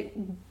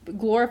 it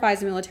glorifies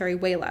the military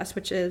way less,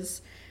 which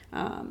is,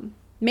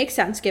 makes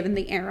sense given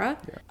the era.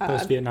 Yeah.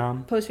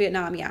 Post-Vietnam.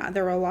 Post-Vietnam, yeah.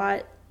 There were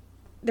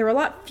a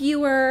lot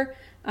fewer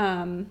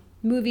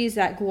movies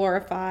that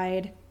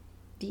glorified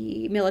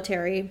the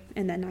military,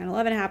 and then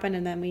 9/11 happened,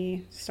 and then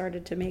we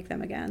started to make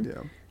them again.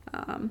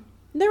 Yeah.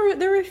 There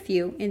were a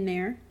few in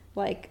there,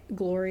 like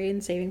Glory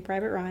and Saving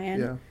Private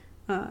Ryan.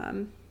 Yeah.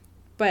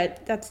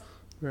 But that's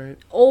Right.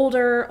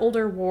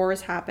 older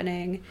wars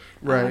happening.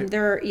 Right.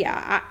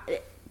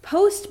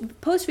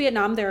 Post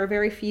Vietnam, there are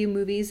very few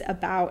movies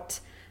about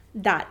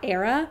that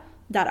era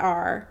that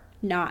are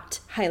not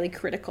highly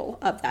critical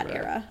of that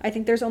era. I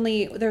think there's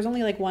only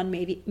like one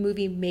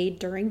movie made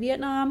during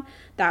Vietnam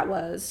that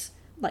was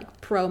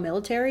like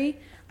pro-military,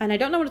 and I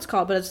don't know what it's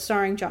called, but it's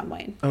starring John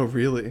Wayne. Oh,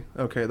 really?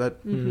 Okay,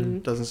 that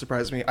doesn't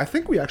surprise me. I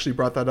think we actually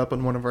brought that up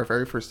on one of our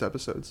very first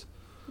episodes.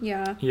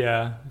 Yeah.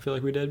 Yeah, I feel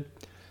like we did.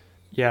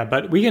 Yeah,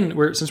 but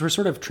since we're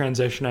sort of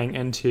transitioning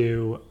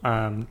into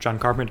John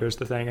Carpenter's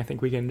The Thing, I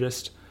think we can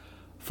just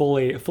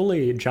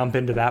fully jump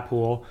into that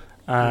pool.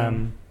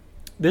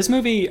 This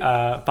movie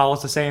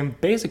follows the same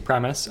basic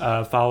premise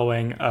of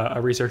following a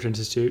research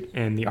institute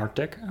in the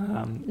Arctic,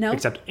 No.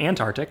 except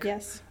Antarctic.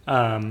 Yes.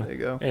 There you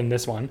go. In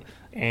this one,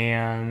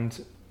 and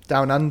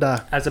Down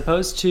Under. as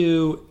opposed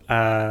to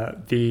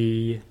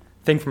the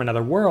Thing from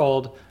Another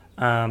World,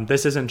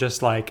 this isn't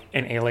just like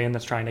an alien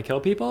that's trying to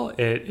kill people.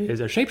 It is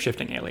a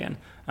shape-shifting alien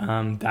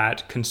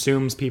that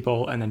consumes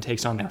people and then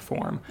takes on their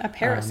form. A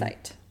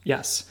parasite.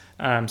 Yes.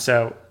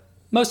 So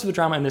most of the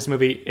drama in this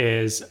movie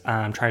is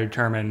trying to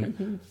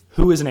determine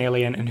who is an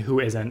alien and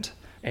who isn't.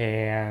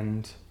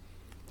 And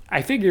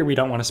I figure we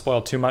don't want to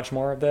spoil too much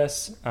more of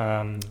this.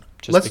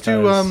 Let's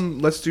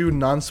do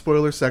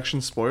non-spoiler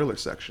section, spoiler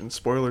section,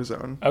 spoiler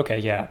zone. Okay,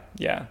 yeah.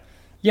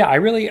 I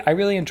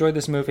really enjoyed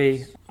this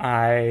movie.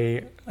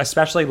 I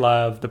especially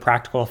love the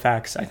practical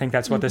effects. I think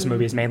that's what this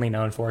movie is mainly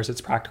known for, is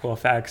its practical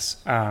effects.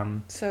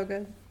 So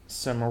good.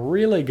 Some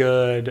really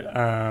good,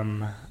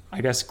 I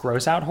guess,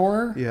 gross out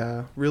horror.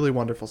 Yeah, really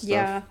wonderful stuff.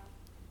 Yeah.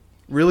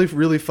 Really,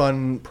 really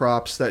fun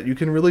props that you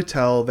can really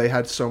tell they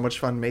had so much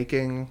fun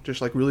making.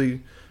 Just like really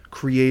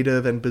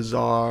creative and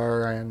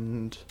bizarre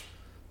and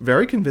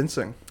very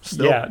convincing.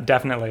 Still. Yeah,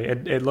 definitely.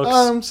 It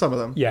looks some of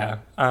them. Yeah,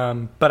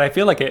 but I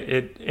feel like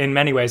it in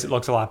many ways it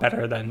looks a lot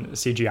better than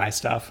CGI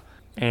stuff,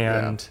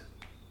 and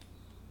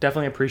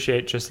definitely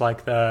appreciate just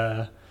like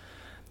the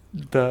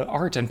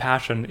art and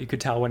passion that you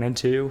could tell went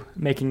into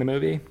making the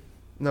movie.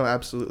 No,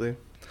 absolutely.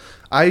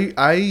 I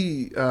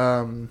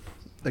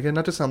again,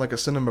 not to sound like a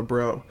cinema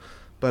bro,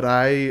 but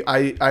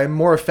I'm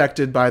more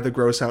affected by the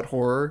gross out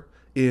horror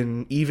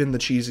in even the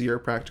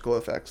cheesier practical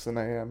effects than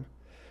I am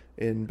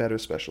in better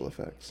special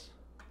effects.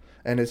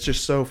 And it's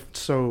just so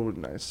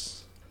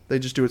nice. They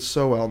just do it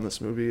so well in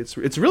this movie.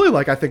 It's really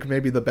like, I think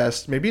maybe the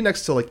best, maybe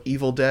next to like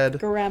Evil Dead.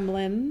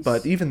 Gremlins.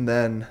 But even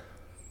then.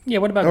 Yeah,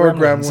 what about Or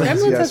Gremlins?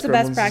 Gremlins yes, has the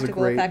best Gremlins is a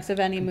practical great effects of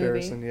any movie.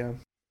 comparison, yeah.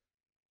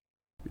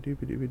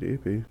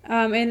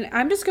 And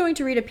I'm just going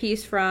to read a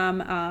piece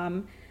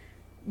from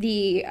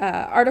the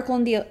article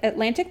in The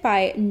Atlantic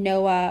by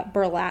Noah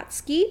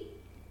Berlatsky.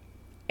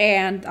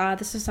 And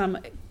this is some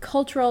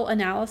cultural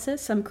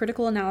analysis, some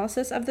critical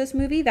analysis of this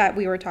movie that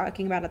we were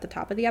talking about at the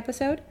top of the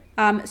episode.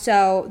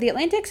 So The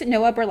Atlantic's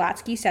Noah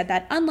Berlatsky said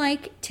that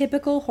unlike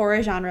typical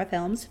horror genre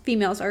films,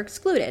 females are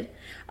excluded,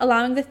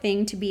 allowing The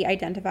Thing to be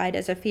identified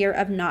as a fear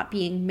of not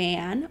being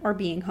man or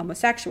being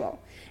homosexual.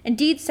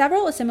 Indeed,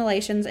 several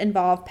assimilations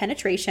involve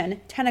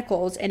penetration,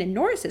 tentacles, and in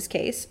Norris's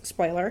case,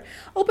 spoiler,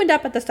 opened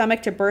up at the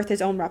stomach to birth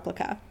his own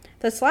replica.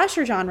 The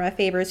slasher genre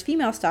favors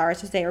female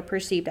stars as they are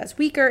perceived as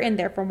weaker and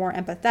therefore more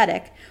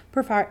empathetic,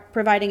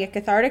 providing a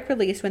cathartic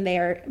release when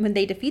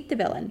they defeat the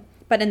villain.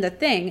 But in The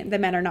Thing, the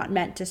men are not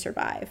meant to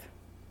survive.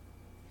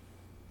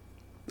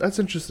 That's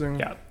interesting.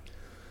 Yeah.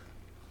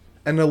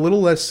 And a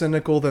little less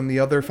cynical than the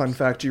other fun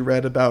fact you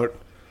read about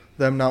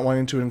them not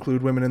wanting to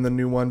include women in the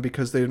new one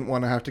because they didn't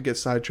want to have to get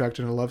sidetracked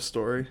in a love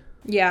story.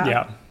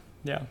 Yeah.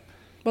 Yeah.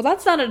 Well,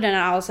 that's not an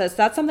analysis.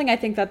 That's something I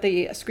think that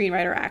the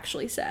screenwriter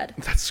actually said.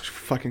 That's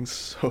fucking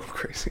so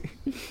crazy.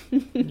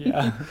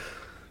 Yeah.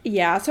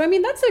 Yeah. So, I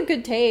mean, that's a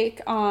good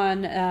take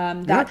on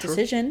that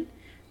decision.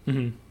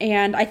 Mm-hmm.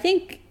 And I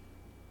think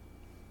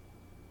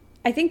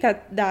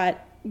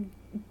that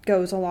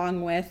goes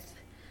along with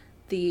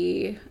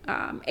the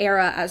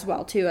era as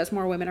well, too. As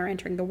more women are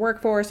entering the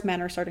workforce,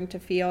 men are starting to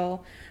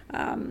feel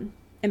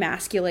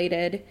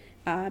emasculated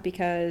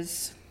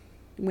because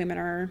women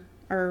are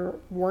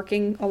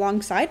working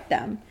alongside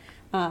them.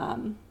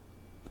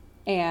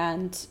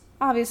 And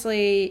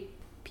obviously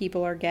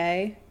people are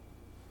gay.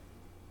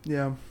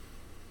 Yeah.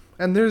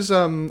 And there's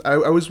I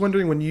was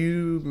wondering, when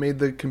you made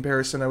the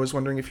comparison, I was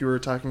wondering if you were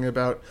talking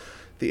about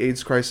the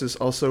AIDS crisis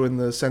also in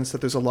the sense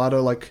that there's a lot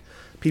of like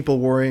people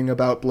worrying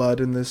about blood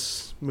in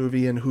this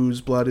movie and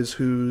whose blood is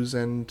whose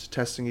and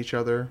testing each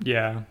other.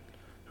 Yeah.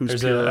 who's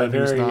There's pure a and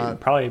who's very, not.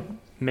 probably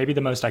maybe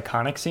the most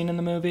iconic scene in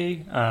the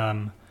movie,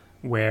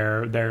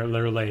 where they're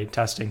literally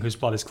testing whose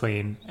blood is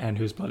clean and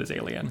whose blood is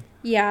alien.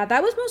 Yeah,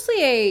 that was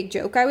mostly a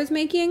joke I was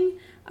making,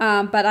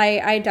 but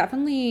I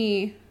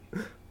definitely,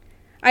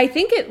 I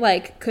think it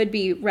like could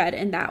be read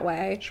in that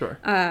way. Sure.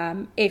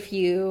 If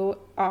you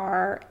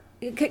are,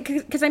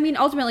 because I mean,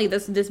 ultimately,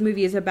 this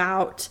movie is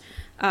about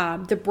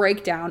the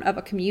breakdown of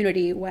a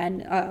community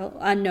when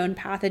unknown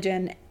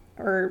pathogen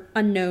or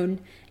unknown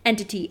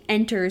entity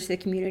enters the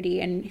community,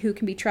 and who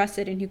can be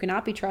trusted and who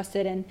cannot be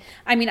trusted. And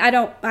I mean, I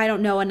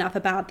don't know enough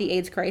about the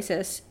AIDS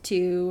crisis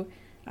to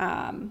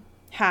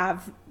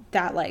have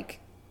that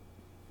like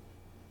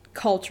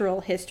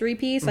cultural history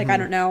piece. Like, I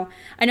don't know.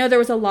 I know there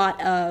was a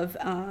lot of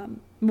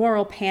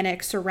moral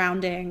panic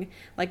surrounding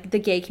like the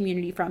gay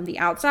community from the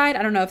outside.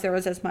 I don't know if there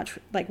was as much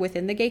like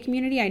within the gay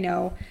community. I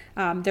know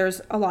there's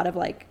a lot of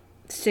like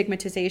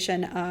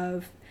stigmatization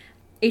of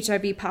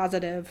HIV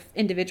positive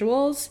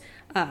individuals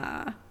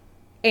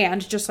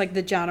and just like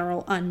the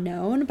general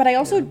unknown. But I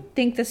also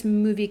think this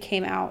movie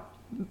came out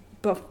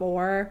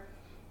before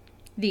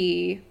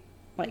the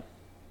like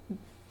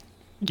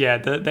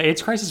the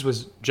AIDS crisis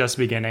was just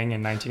beginning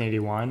in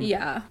 1981.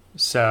 yeah.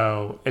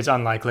 So it's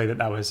unlikely that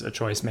that was a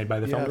choice made by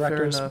the film Yeah, fair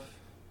directors. enough.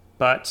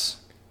 But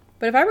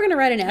But if I were going to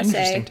write an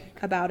essay Interesting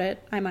take. about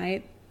it, I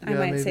might Yeah,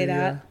 say maybe,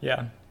 that.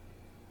 yeah,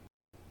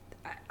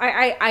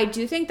 I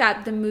do think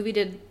that the movie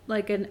did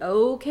like an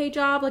okay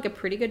job, like a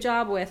pretty good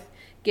job with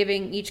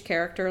giving each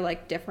character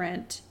like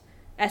different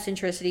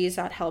eccentricities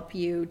that help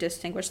you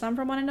distinguish them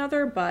from one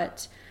another.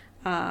 But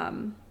a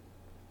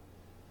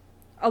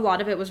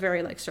lot of it was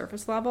very like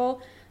surface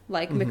level.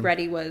 Like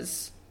McReady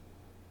was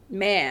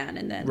man,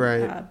 and then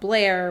Right.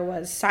 Blair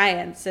was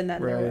science, and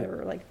then Right. there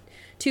were like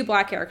two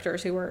black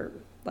characters who were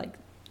like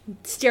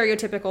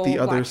stereotypical The black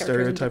other characters in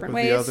stereotype different of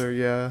ways. the other,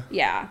 yeah.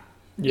 Yeah.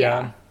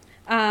 Yeah.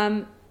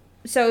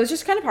 So it was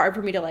just kind of hard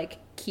for me to like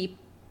keep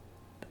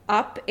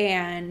up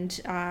and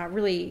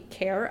really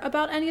care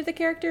about any of the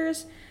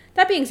characters.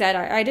 That being said,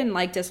 I didn't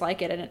like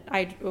dislike it, and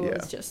I was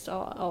Yeah. just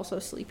also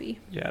sleepy.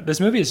 yeah. This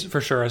movie is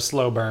for sure a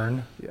slow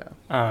burn. Yeah.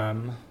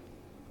 Um,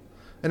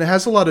 And it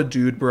has a lot of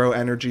dude bro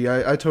energy.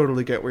 I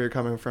totally get where you're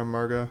coming from,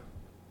 Margo.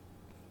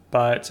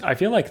 but I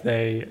feel like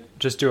they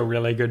just do a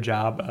really good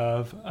job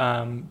of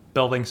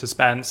building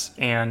suspense,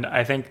 and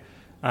I think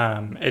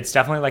it's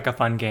definitely like a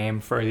fun game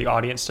for the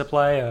audience to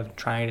play of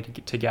trying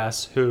to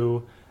guess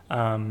who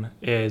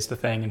is the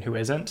thing and who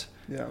isn't.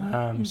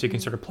 Yeah. So you can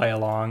sort of play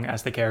along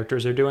as the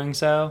characters are doing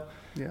so.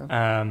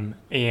 Yeah.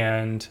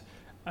 And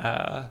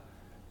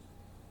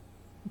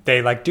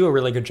they like do a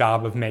really good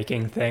job of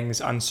making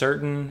things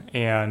uncertain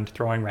and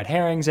throwing red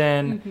herrings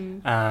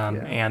in.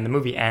 And the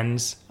movie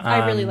ends.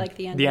 I really like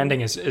the ending. The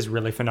ending is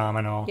really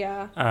phenomenal.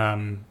 Yeah.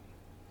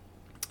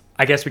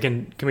 I guess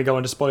can we go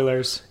into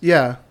spoilers?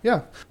 Yeah.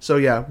 So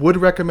yeah, would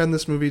recommend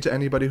this movie to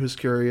anybody who's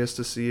curious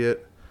to see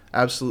it.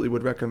 Absolutely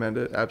would recommend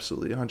it.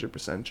 Absolutely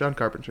 100%. John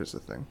Carpenter's the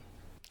thing.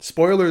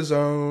 Spoiler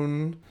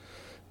zone.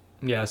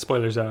 Yeah,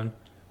 spoiler zone.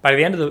 By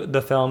the end of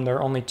the film, there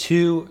are only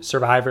 2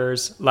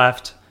 survivors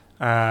left,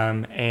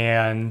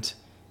 and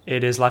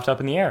it is left up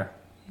in the air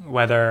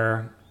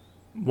whether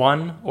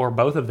one or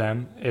both of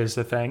them is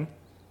the thing.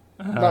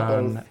 Not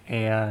both.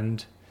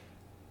 And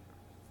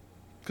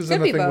Because then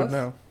Could the be thing would both.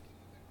 know.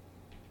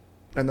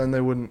 And then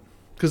they wouldn't.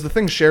 Because the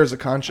thing shares a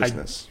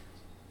consciousness.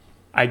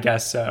 I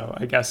guess so.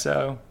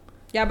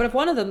 Yeah, but if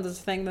one of them is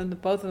the thing, then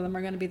both of them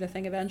are going to be the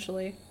thing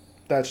eventually.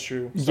 That's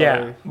true. Yeah.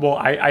 Sorry. Well,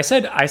 I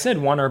said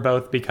one or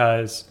both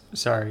because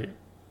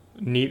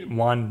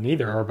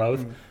neither or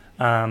both.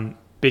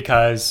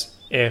 Because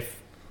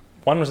if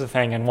one was the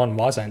thing and one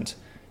wasn't,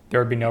 there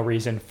would be no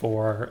reason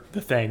for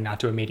the thing not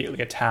to immediately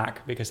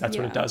attack, because that's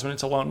what it Yeah. does when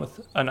it's alone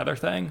with another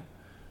thing,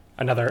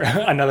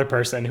 another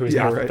person who is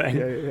Yeah, not right. the thing.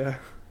 Yeah.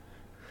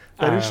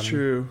 That is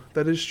true.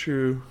 That is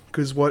true.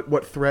 Because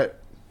what threat?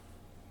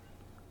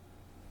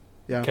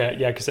 Yeah. Okay,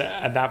 yeah, because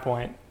at that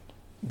point,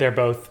 they're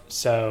both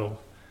so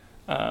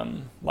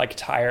like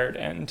tired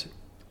and And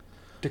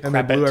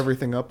decrepit. they blew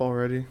everything up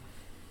already.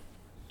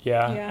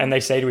 Yeah. Yeah. And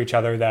they say to each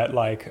other that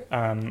like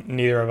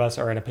neither of us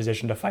are in a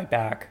position to fight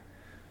back.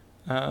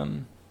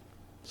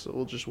 So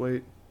we'll just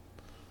wait.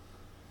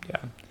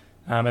 Yeah.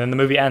 And then the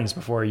movie ends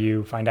before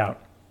you find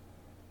out.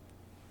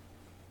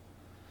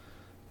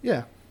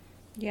 Yeah.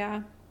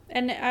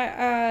 And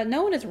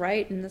no one is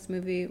right in this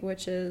movie,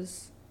 which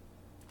is...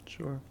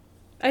 Sure.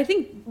 I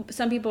think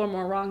some people are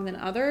more wrong than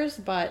others,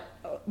 but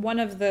one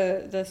of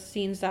the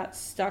scenes that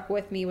stuck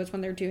with me was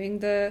when they're doing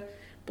the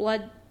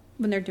blood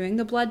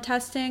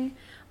testing.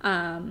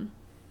 One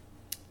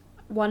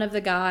of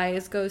the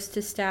guys goes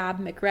to stab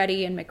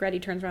McReady, and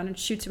McReady turns around and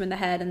shoots him in the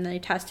head, and then they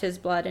test his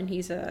blood, and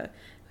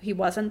he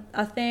wasn't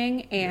a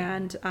thing.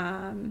 And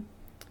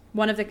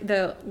one of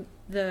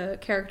the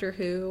character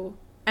who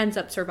ends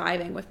up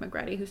surviving with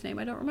McReady, whose name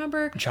I don't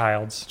remember,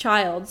 Childs.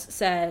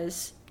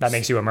 says That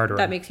makes you a murderer.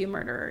 that makes you a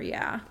murderer.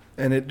 Yeah.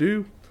 And it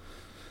do.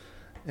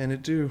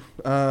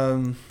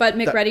 But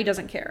McReady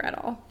doesn't care at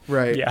all.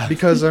 Right. Yeah.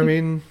 Because, I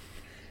mean,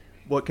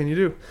 What can you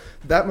do?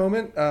 That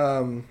moment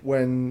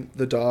when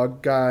the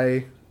dog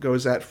guy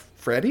goes at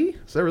Freddy.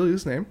 Is that really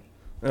his name?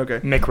 Okay.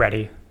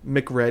 McReady.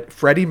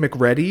 Freddie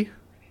McReady.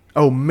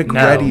 Oh,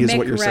 McReady is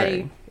what you're McReady.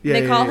 saying.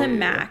 They call him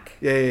Mac.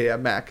 Yeah,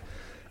 Mac.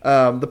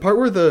 The part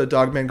where the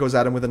dog man goes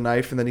at him with a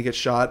knife and then he gets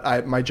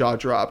shot, my jaw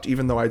dropped,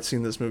 even though I'd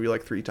seen this movie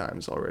like 3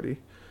 times already.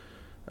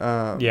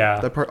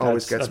 That part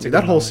always gets me.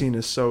 That whole scene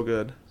is so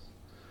good.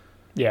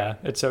 Yeah,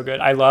 it's so good.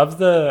 I love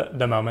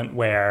the moment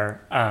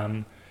where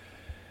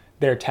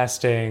they're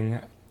testing,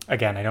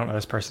 again, I don't know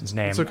this person's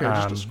name, It's okay,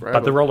 just describe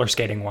but the it. roller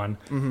skating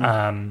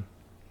one,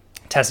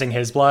 testing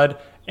his blood,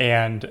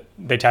 and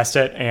they test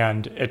it,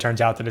 and it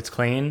turns out that it's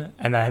clean,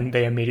 and then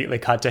they immediately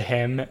cut to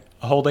him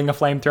holding a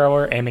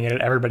flamethrower, aiming it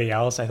at everybody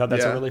else. I thought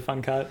that's a really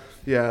fun cut.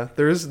 Yeah,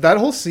 there's that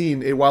whole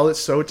scene. While it's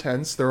so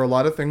tense, there are a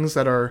lot of things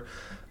that are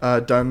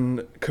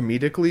done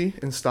comedically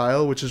in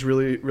style, which is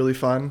really, really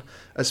fun,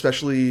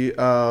 especially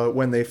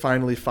when they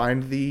finally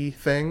find the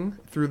thing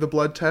through the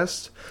blood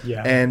test.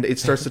 Yeah. And it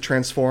starts to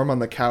transform on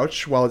the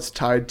couch while it's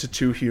tied to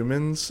 2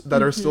 humans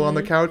that are still on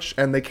the couch,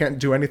 and they can't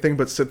do anything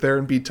but sit there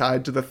and be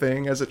tied to the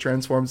thing as it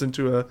transforms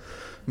into a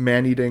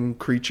man-eating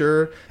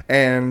creature.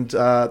 And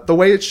the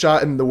way it's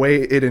shot and the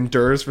way it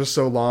endures for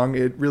so long,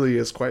 it really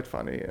is quite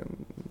funny,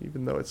 and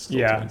even though it's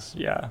still tense.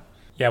 Yeah,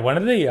 one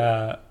of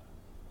the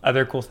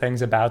other cool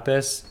things about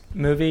this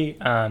movie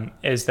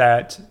is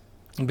that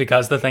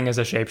because the thing is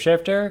a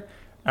shapeshifter,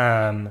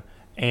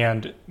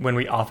 and when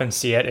we often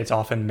see it, it's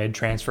often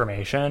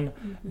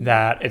mid-transformation,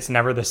 that it's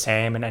never the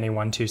same in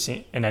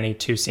any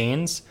 2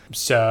 scenes.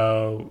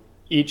 So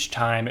each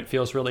time it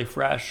feels really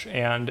fresh,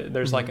 and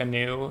there's like a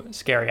new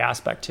scary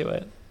aspect to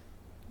it.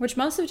 Which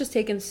must have just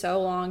taken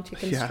so long to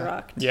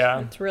construct.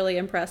 Yeah. It's really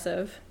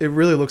impressive. It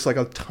really looks like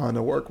a ton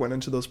of work went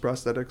into those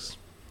prosthetics,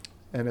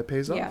 and it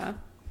pays off. Yeah.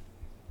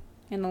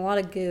 And a lot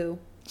of goo.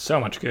 So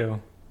much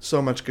goo.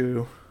 So much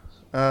goo.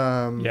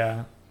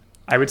 Yeah.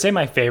 I would say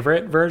my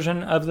favorite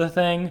version of the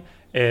thing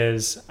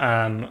is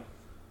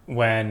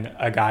when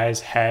a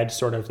guy's head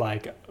sort of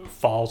like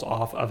falls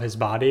off of his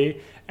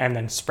body and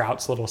then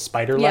sprouts little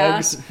spider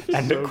legs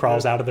and So it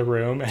crawls good. out of the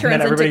room. And Turns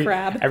then into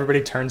crab.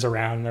 everybody turns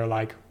around and they're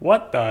like,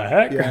 what the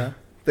heck? Yeah.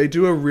 They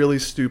do a really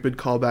stupid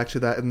callback to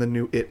that in the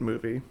new It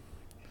movie.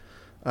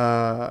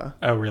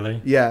 Oh,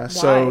 really? Yeah,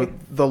 so Why?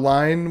 the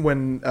line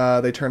when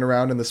they turn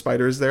around and the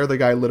spider's there, the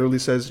guy literally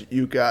says,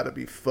 "You gotta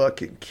be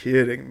fucking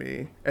kidding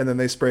me." And then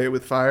they spray it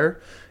with fire.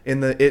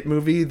 In the It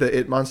movie, the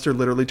It monster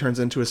literally turns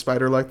into a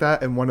spider like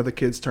that, and one of the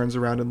kids turns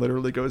around and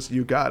literally goes,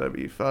 "You gotta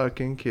be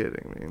fucking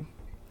kidding me."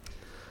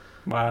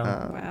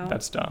 Wow. Wow.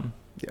 That's dumb.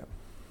 Yeah.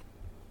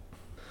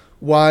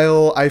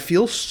 While I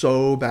feel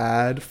so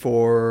bad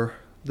for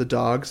the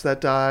dogs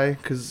that die,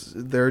 because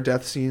their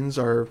death scenes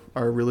are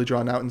really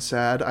drawn out and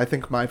sad, I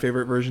think my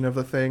favorite version of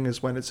the thing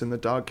is when it's in the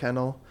dog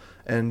kennel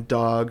and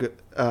dog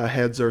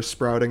heads are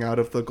sprouting out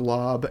of the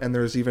glob, and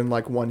there's even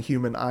like one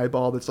human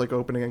eyeball that's like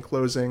opening and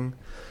closing,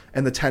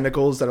 and the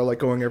tentacles that are like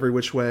going every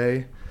which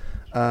way.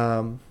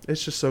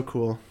 It's just so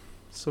cool.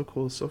 So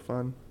cool, so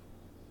fun.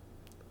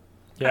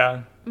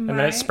 Yeah. And then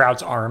it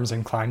sprouts arms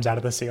and climbs out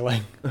of the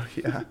ceiling. Oh,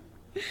 yeah.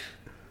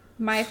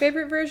 My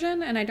favorite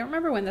version, and I don't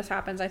remember when this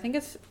happens, I think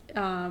it's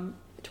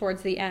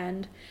towards the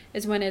end,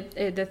 is when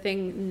the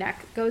thing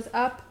neck goes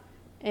up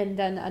and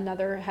then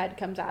another head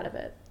comes out of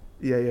it.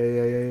 Yeah.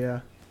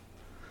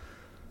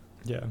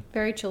 Yeah.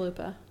 Very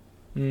chalupa.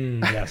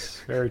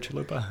 Yes. Very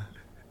chalupa.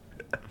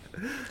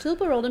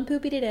 Chalupa rolled in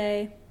poopy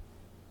today.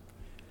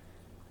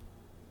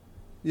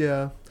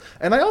 Yeah,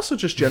 and I also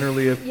just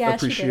generally Yeah,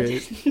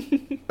 appreciate. she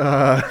did.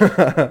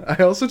 I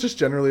also just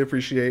generally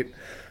appreciate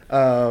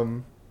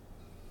how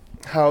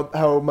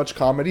much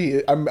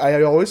comedy.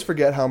 I always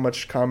forget how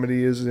much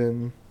comedy is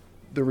in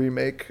the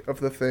remake of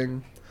The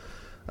Thing.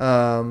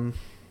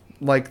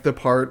 Like the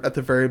part at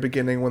the very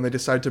beginning when they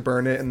decide to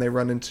burn it and they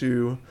run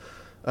into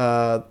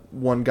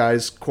one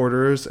guy's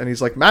quarters and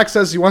he's like, Max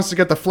says he wants to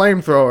get the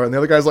flamethrower, and the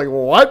other guy's like,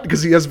 what?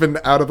 Because he has been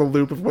out of the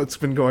loop of what's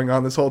been going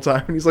on this whole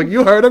time, and he's like,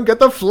 you heard him, get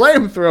the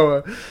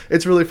flamethrower.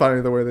 It's really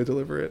funny the way they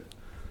deliver it.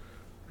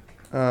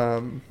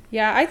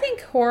 Yeah, I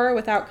think horror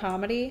without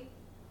comedy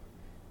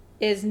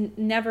is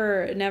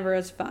never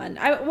as fun.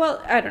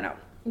 I don't know.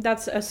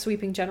 That's a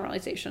sweeping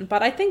generalization,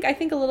 but I think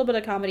a little bit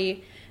of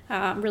comedy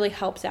really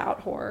helps out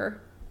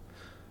horror.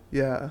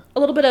 Yeah. A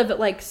little bit of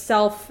like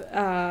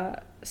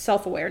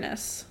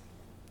self-awareness.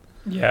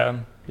 Yeah.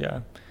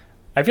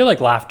 I feel like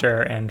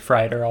laughter and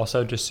fright are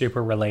also just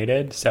super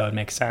related, so it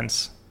makes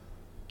sense.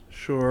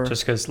 Sure.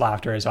 Just because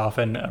laughter is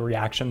often a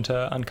reaction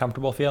to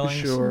uncomfortable feelings.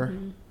 Sure.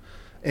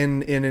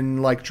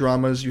 In like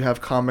dramas, you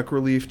have comic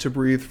relief to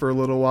breathe for a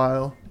little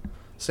while.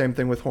 Same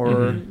thing with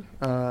horror.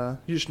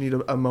 You just need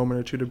a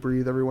moment or two to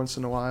breathe every once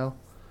in a while.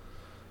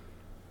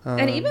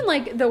 And even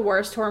like the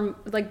worst horror,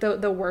 like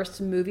the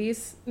worst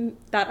movies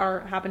that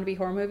happen to be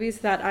horror movies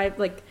that I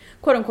like,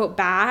 quote unquote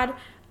bad.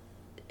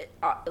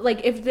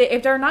 Like if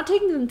they're not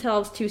taking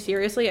themselves too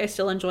seriously, I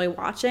still enjoy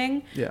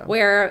watching. Yeah.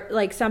 Where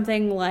like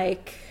something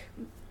like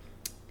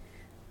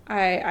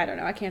I don't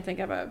know. I can't think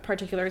of a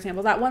particular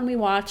example. That one we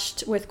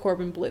watched with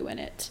Corbin Blue in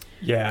it.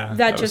 Yeah.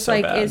 That was just so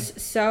like bad. is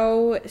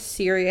so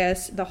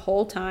serious the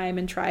whole time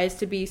and tries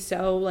to be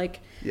so like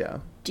Yeah.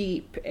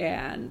 deep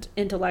and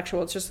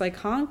intellectual. It's just like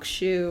honk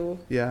shoe.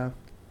 Yeah.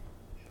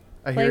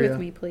 I Play hear with ya.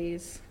 me,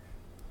 please.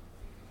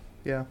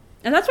 Yeah.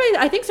 And that's why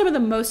I think some of the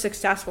most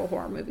successful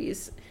horror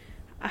movies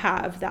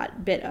have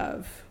that bit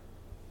of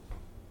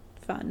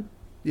fun.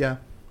 Yeah.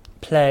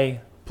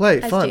 Play.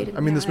 Play, As fun. Jaden- I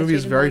mean, yeah, this as movie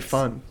is Jaden very likes.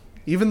 fun.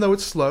 Even though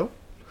it's slow,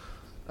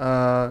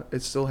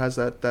 it still has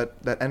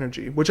that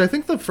energy, which I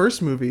think the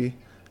first movie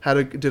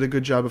did a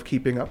good job of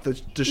keeping up. The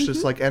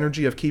just like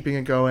energy of keeping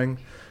it going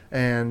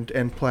and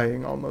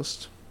playing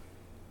almost.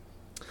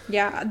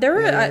 Yeah, there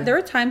were Yeah. there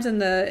were times in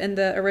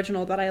the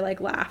original that I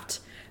like laughed.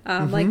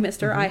 Like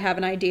Mr. I Have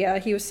an Idea.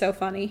 He was so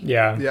funny.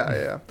 Yeah.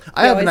 Yeah.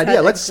 I have an always had, idea.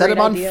 like, Let's set great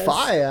him on ideas.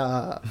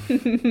 fire.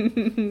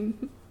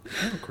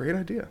 Oh, great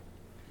idea.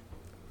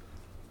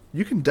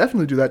 You can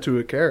definitely do that to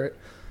a carrot.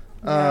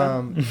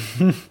 Yeah.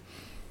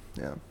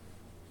 Yeah.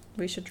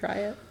 We should try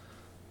it.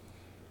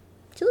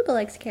 Chalupa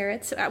likes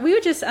carrots. We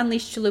would just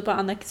unleash Chalupa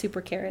on the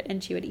super carrot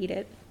and she would eat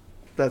it.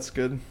 That's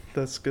good.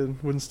 That's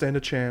good. Wouldn't stand a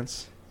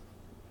chance.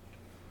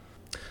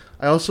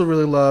 I also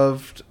really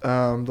loved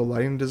the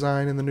lighting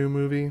design in the new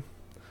movie.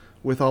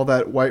 With all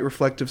that white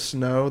reflective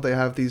snow, they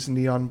have these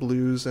neon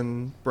blues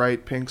and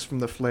bright pinks from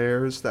the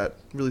flares that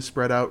really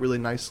spread out really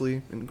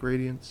nicely in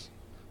gradients.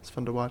 It's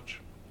fun to watch.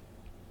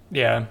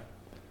 Yeah,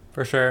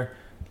 for sure.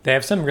 They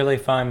have some really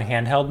fun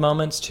handheld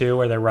moments too,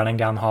 where they're running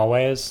down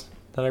hallways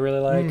that I really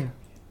like. Mm.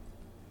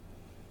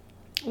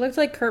 It looked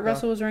like Kurt Yeah.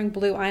 Russell was wearing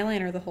blue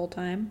eyeliner the whole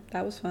time.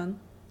 That was fun.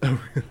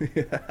 Oh, really?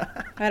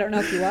 Yeah. I don't know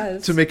if he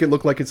was. To make it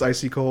look like it's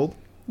icy cold.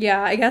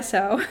 Yeah, I guess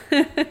so.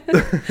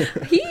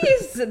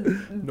 He's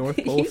North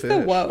Pole he's fish. the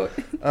woat.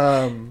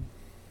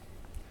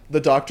 The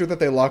doctor that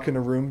they lock in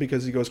a room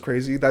because he goes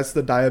crazy, that's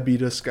the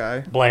diabetes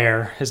guy.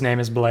 Blair. His name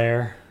is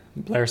Blair.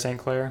 Blair St.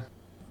 Clair.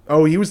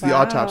 Oh, he was the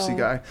Wow. autopsy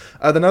guy.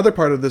 Another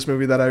part of this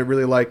movie that I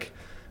really like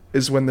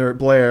is when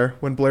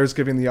Blair's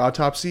giving the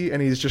autopsy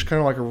and he's just kind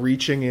of like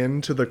reaching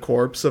into the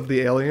corpse of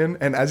the alien.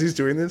 And as he's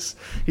doing this,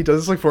 he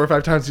does this like 4 or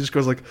 5 times. He just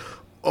goes like,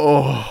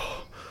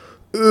 oh,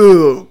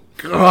 ew,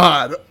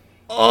 God,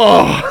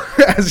 oh,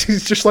 as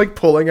he's just like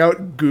pulling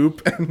out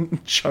goop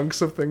and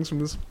chunks of things from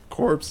this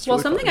corpse. It's Well,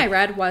 really something funny. I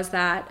read was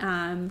that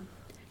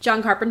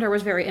John Carpenter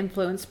was very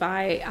influenced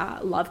by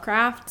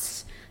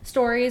Lovecraft's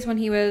stories when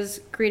he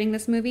was creating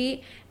this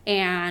movie.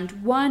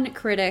 And one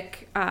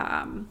critic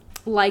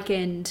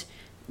likened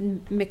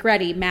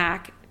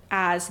Mac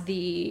as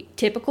the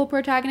typical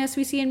protagonist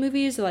we see in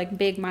movies, like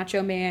big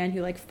macho man who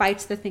like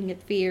fights the thing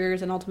it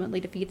fears and ultimately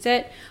defeats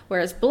it.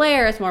 Whereas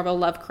Blair is more of a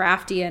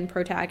Lovecraftian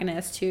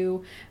protagonist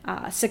who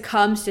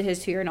succumbs to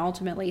his fear and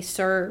ultimately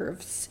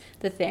serves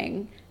the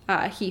thing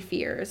he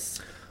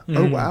fears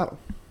Oh, wow.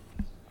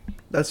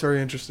 That's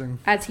very interesting.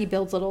 as he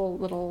builds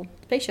little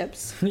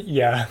spaceships.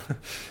 Yeah,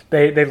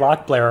 they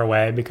lock Blair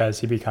away because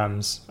he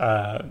becomes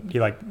he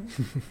like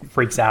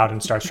freaks out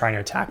and starts trying to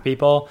attack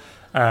people,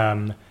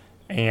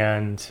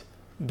 and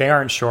they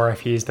aren't sure if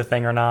he's the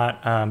thing or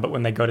not. But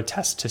when they go to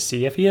test to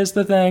see if he is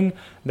the thing,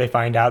 they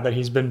find out that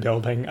he's been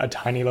building a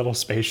tiny little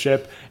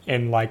spaceship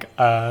in like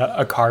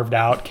a carved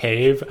out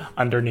cave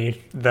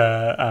underneath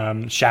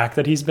the shack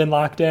that he's been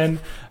locked in,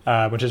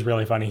 which is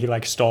really funny. He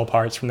like stole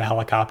parts from the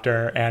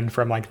helicopter and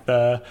from like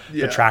the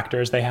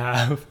tractors they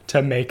have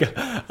to make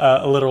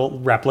a little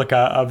replica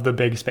of the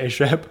big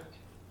spaceship.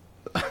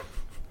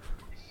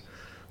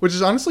 Which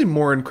is honestly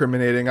more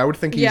incriminating. I would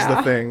think he's the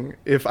Yeah. thing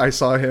if I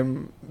saw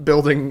him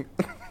building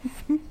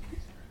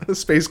a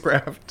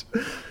spacecraft.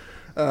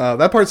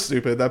 That part's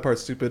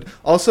stupid.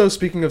 Also,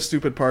 speaking of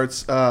stupid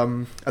parts,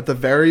 at the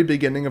very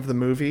beginning of the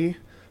movie,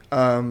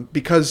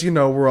 because,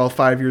 we're all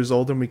 5 years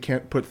old and we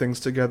can't put things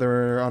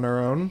together on our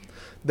own,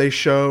 they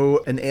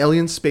show an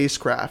alien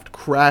spacecraft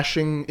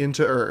crashing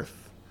into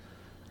Earth.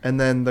 And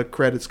then the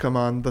credits come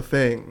on, The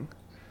Thing.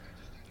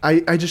 I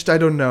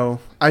don't know.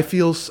 I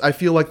feel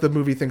like the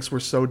movie thinks we're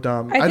so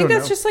dumb. I don't think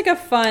that's know. just like a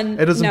fun.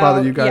 It doesn't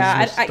bother you guys,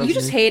 Yeah, it just you does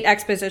just me. hate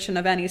exposition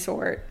of any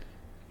sort.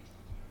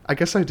 I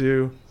guess I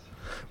do.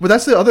 But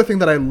that's the other thing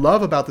that I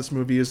love about this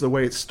movie is the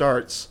way it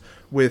starts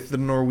with the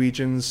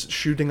Norwegians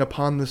shooting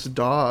upon this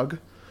dog,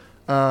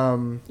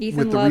 Ethan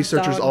with the loves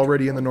researchers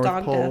already in the North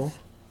dog Pole. death.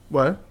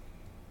 What?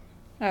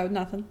 Oh,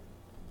 nothing.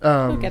 We'll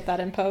Um, get that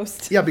in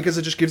post. yeah, because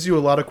it just gives you a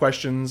lot of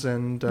questions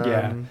and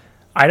Yeah.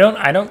 I don't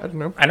I don't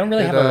know.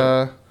 really it, have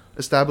a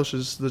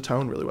establishes the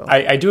tone really well.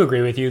 I do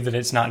agree with you that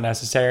it's not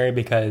necessary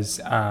because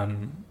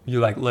you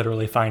like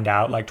literally find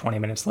out like 20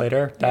 minutes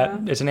later that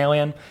Yeah. it's an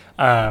alien.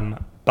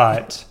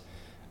 But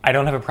I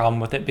don't have a problem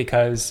with it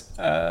because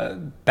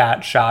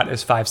that shot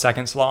is 5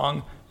 seconds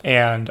long.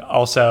 And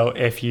also,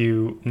 if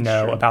you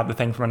know Sure. about the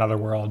thing from another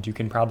world, you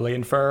can probably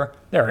infer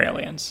they're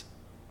aliens.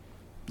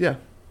 Yeah,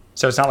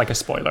 So it's not like a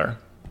spoiler.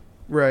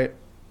 right.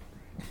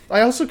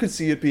 I also could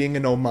see it being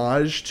an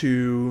homage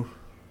to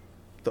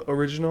the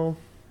original,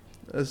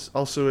 as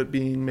also it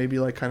being maybe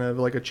like kind of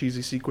like a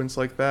cheesy sequence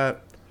like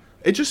that.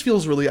 It just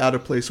feels really out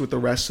of place with the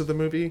rest of the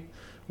movie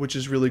which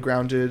is really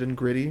grounded and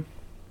gritty.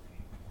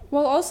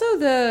 Well, also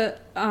the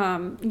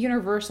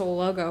Universal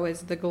logo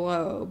is the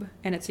globe,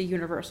 and it's a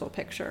Universal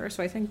picture.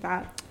 So I think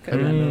that could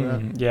have been. know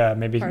that. Yeah,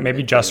 maybe Part of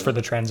it just too. for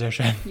the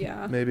transition.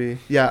 Yeah. Maybe.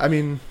 Yeah, I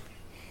mean,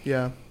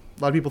 yeah.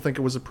 A lot of people think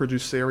it was a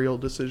producerial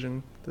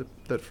decision,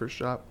 that first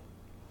shot.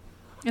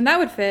 And that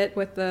would fit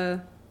with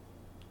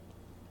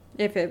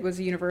if it was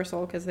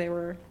Universal, because they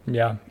were.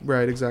 Yeah.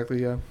 Right,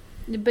 exactly, yeah.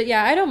 But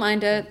yeah, I don't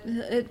mind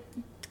it.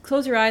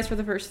 Close your eyes for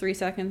the first 3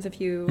 seconds if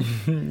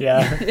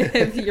Yeah.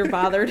 if you're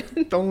bothered.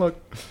 Don't look.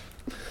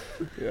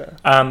 Yeah.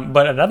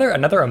 But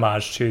another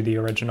homage to the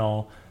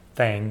original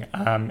thing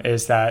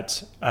is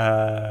that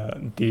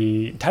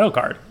the title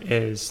card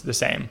is the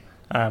same,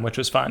 which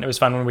was fun. It was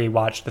fun when we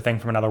watched The Thing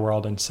from Another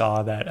World and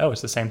saw that, oh,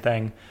 it's the same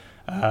thing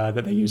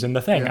that they use in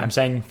The Thing. Yeah. I'm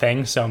saying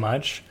thing so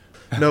much.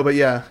 No, but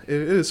yeah, it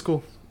is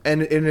cool.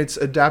 And it's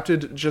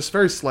adapted just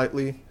very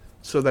slightly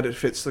so that it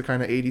fits the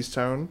kind of 80s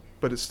tone,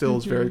 but it still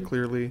is very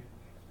clearly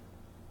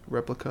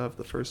replica of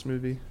the first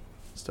movie.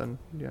 It's done,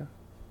 yeah.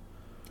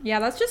 Yeah,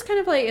 that's just kind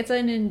of like, it's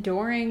an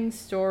enduring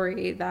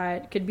story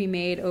that could be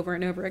made over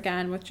and over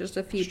again with just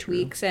a few It's true.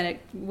 tweaks, and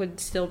it would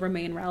still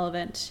remain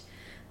relevant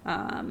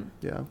Yeah.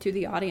 to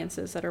the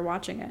audiences that are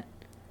watching it.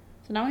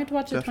 So now I have to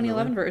watch the Definitely.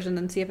 2011 version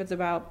and see if it's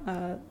about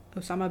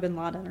Osama bin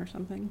Laden or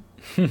something.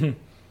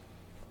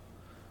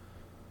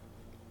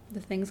 The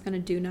Thing's gonna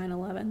do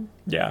 9/11.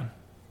 Yeah.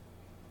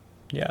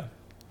 Yeah.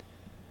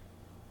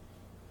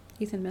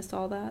 Ethan missed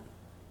all that.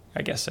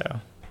 I guess so.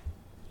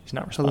 He's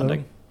not Hello?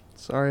 responding.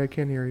 Sorry, I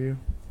can't hear you.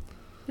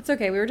 It's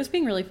okay. We were just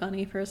being really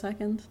funny for a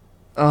second.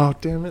 Oh,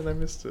 damn it, I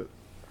missed it.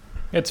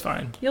 It's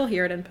fine. You'll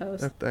hear it in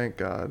post. Thank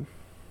God.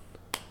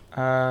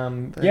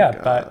 Yeah,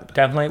 God. but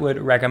definitely would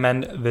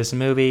recommend this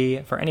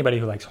movie for anybody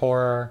who likes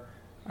horror,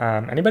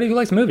 anybody who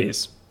likes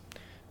movies.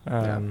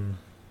 Yeah,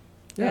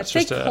 it's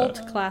it's just a a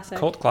cult classic.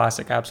 cult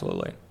classic,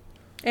 absolutely.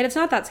 And it's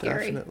not that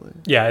scary. Definitely.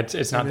 Yeah,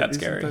 it's not And that it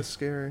scary. Isn't that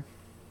scary.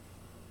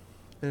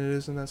 And it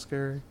isn't that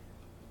scary.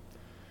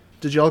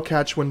 Did y'all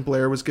catch when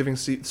Blair was giving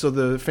so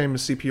the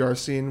famous CPR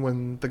scene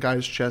when the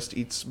guy's chest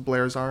eats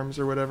Blair's arms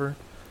or whatever?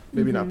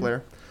 Maybe not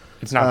Blair.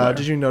 It's not. Blair.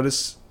 Did you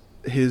notice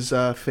his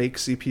fake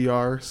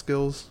CPR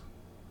skills?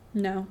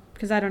 No,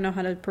 because I don't know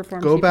how to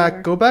perform Go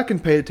CPR. back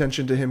and pay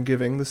attention to him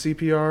giving the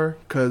CPR,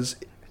 because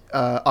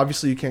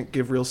obviously you can't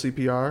give real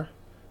CPR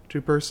to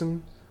a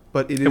person,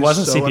 but it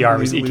wasn't so CPR, it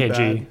was unbelievably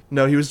EKG. bad.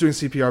 No, he was doing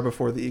CPR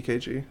before the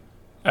EKG,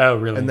 Oh,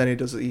 really? and then he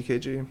does the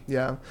EKG.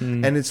 Yeah,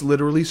 Hmm. and it's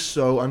literally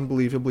so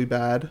unbelievably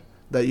bad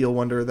that you'll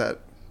wonder that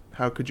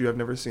how could you have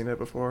never seen it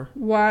before?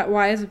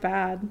 Why is it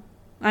bad?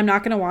 I'm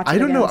not gonna watch it I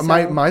don't know. again,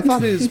 My so- my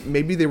thought is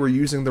maybe they were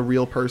using the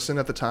real person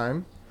at the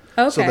time,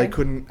 Okay. so they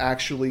couldn't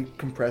actually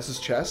compress his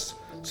chest.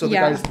 So the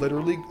Yeah. guy's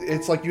literally,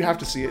 it's like you have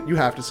to see it. You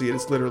have to see it.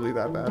 It's literally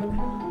that bad.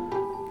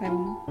 I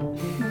won't.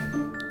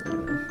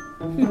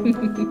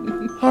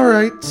 All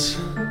right.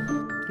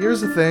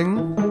 Here's the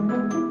thing.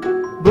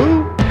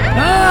 Boo.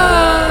 Ah!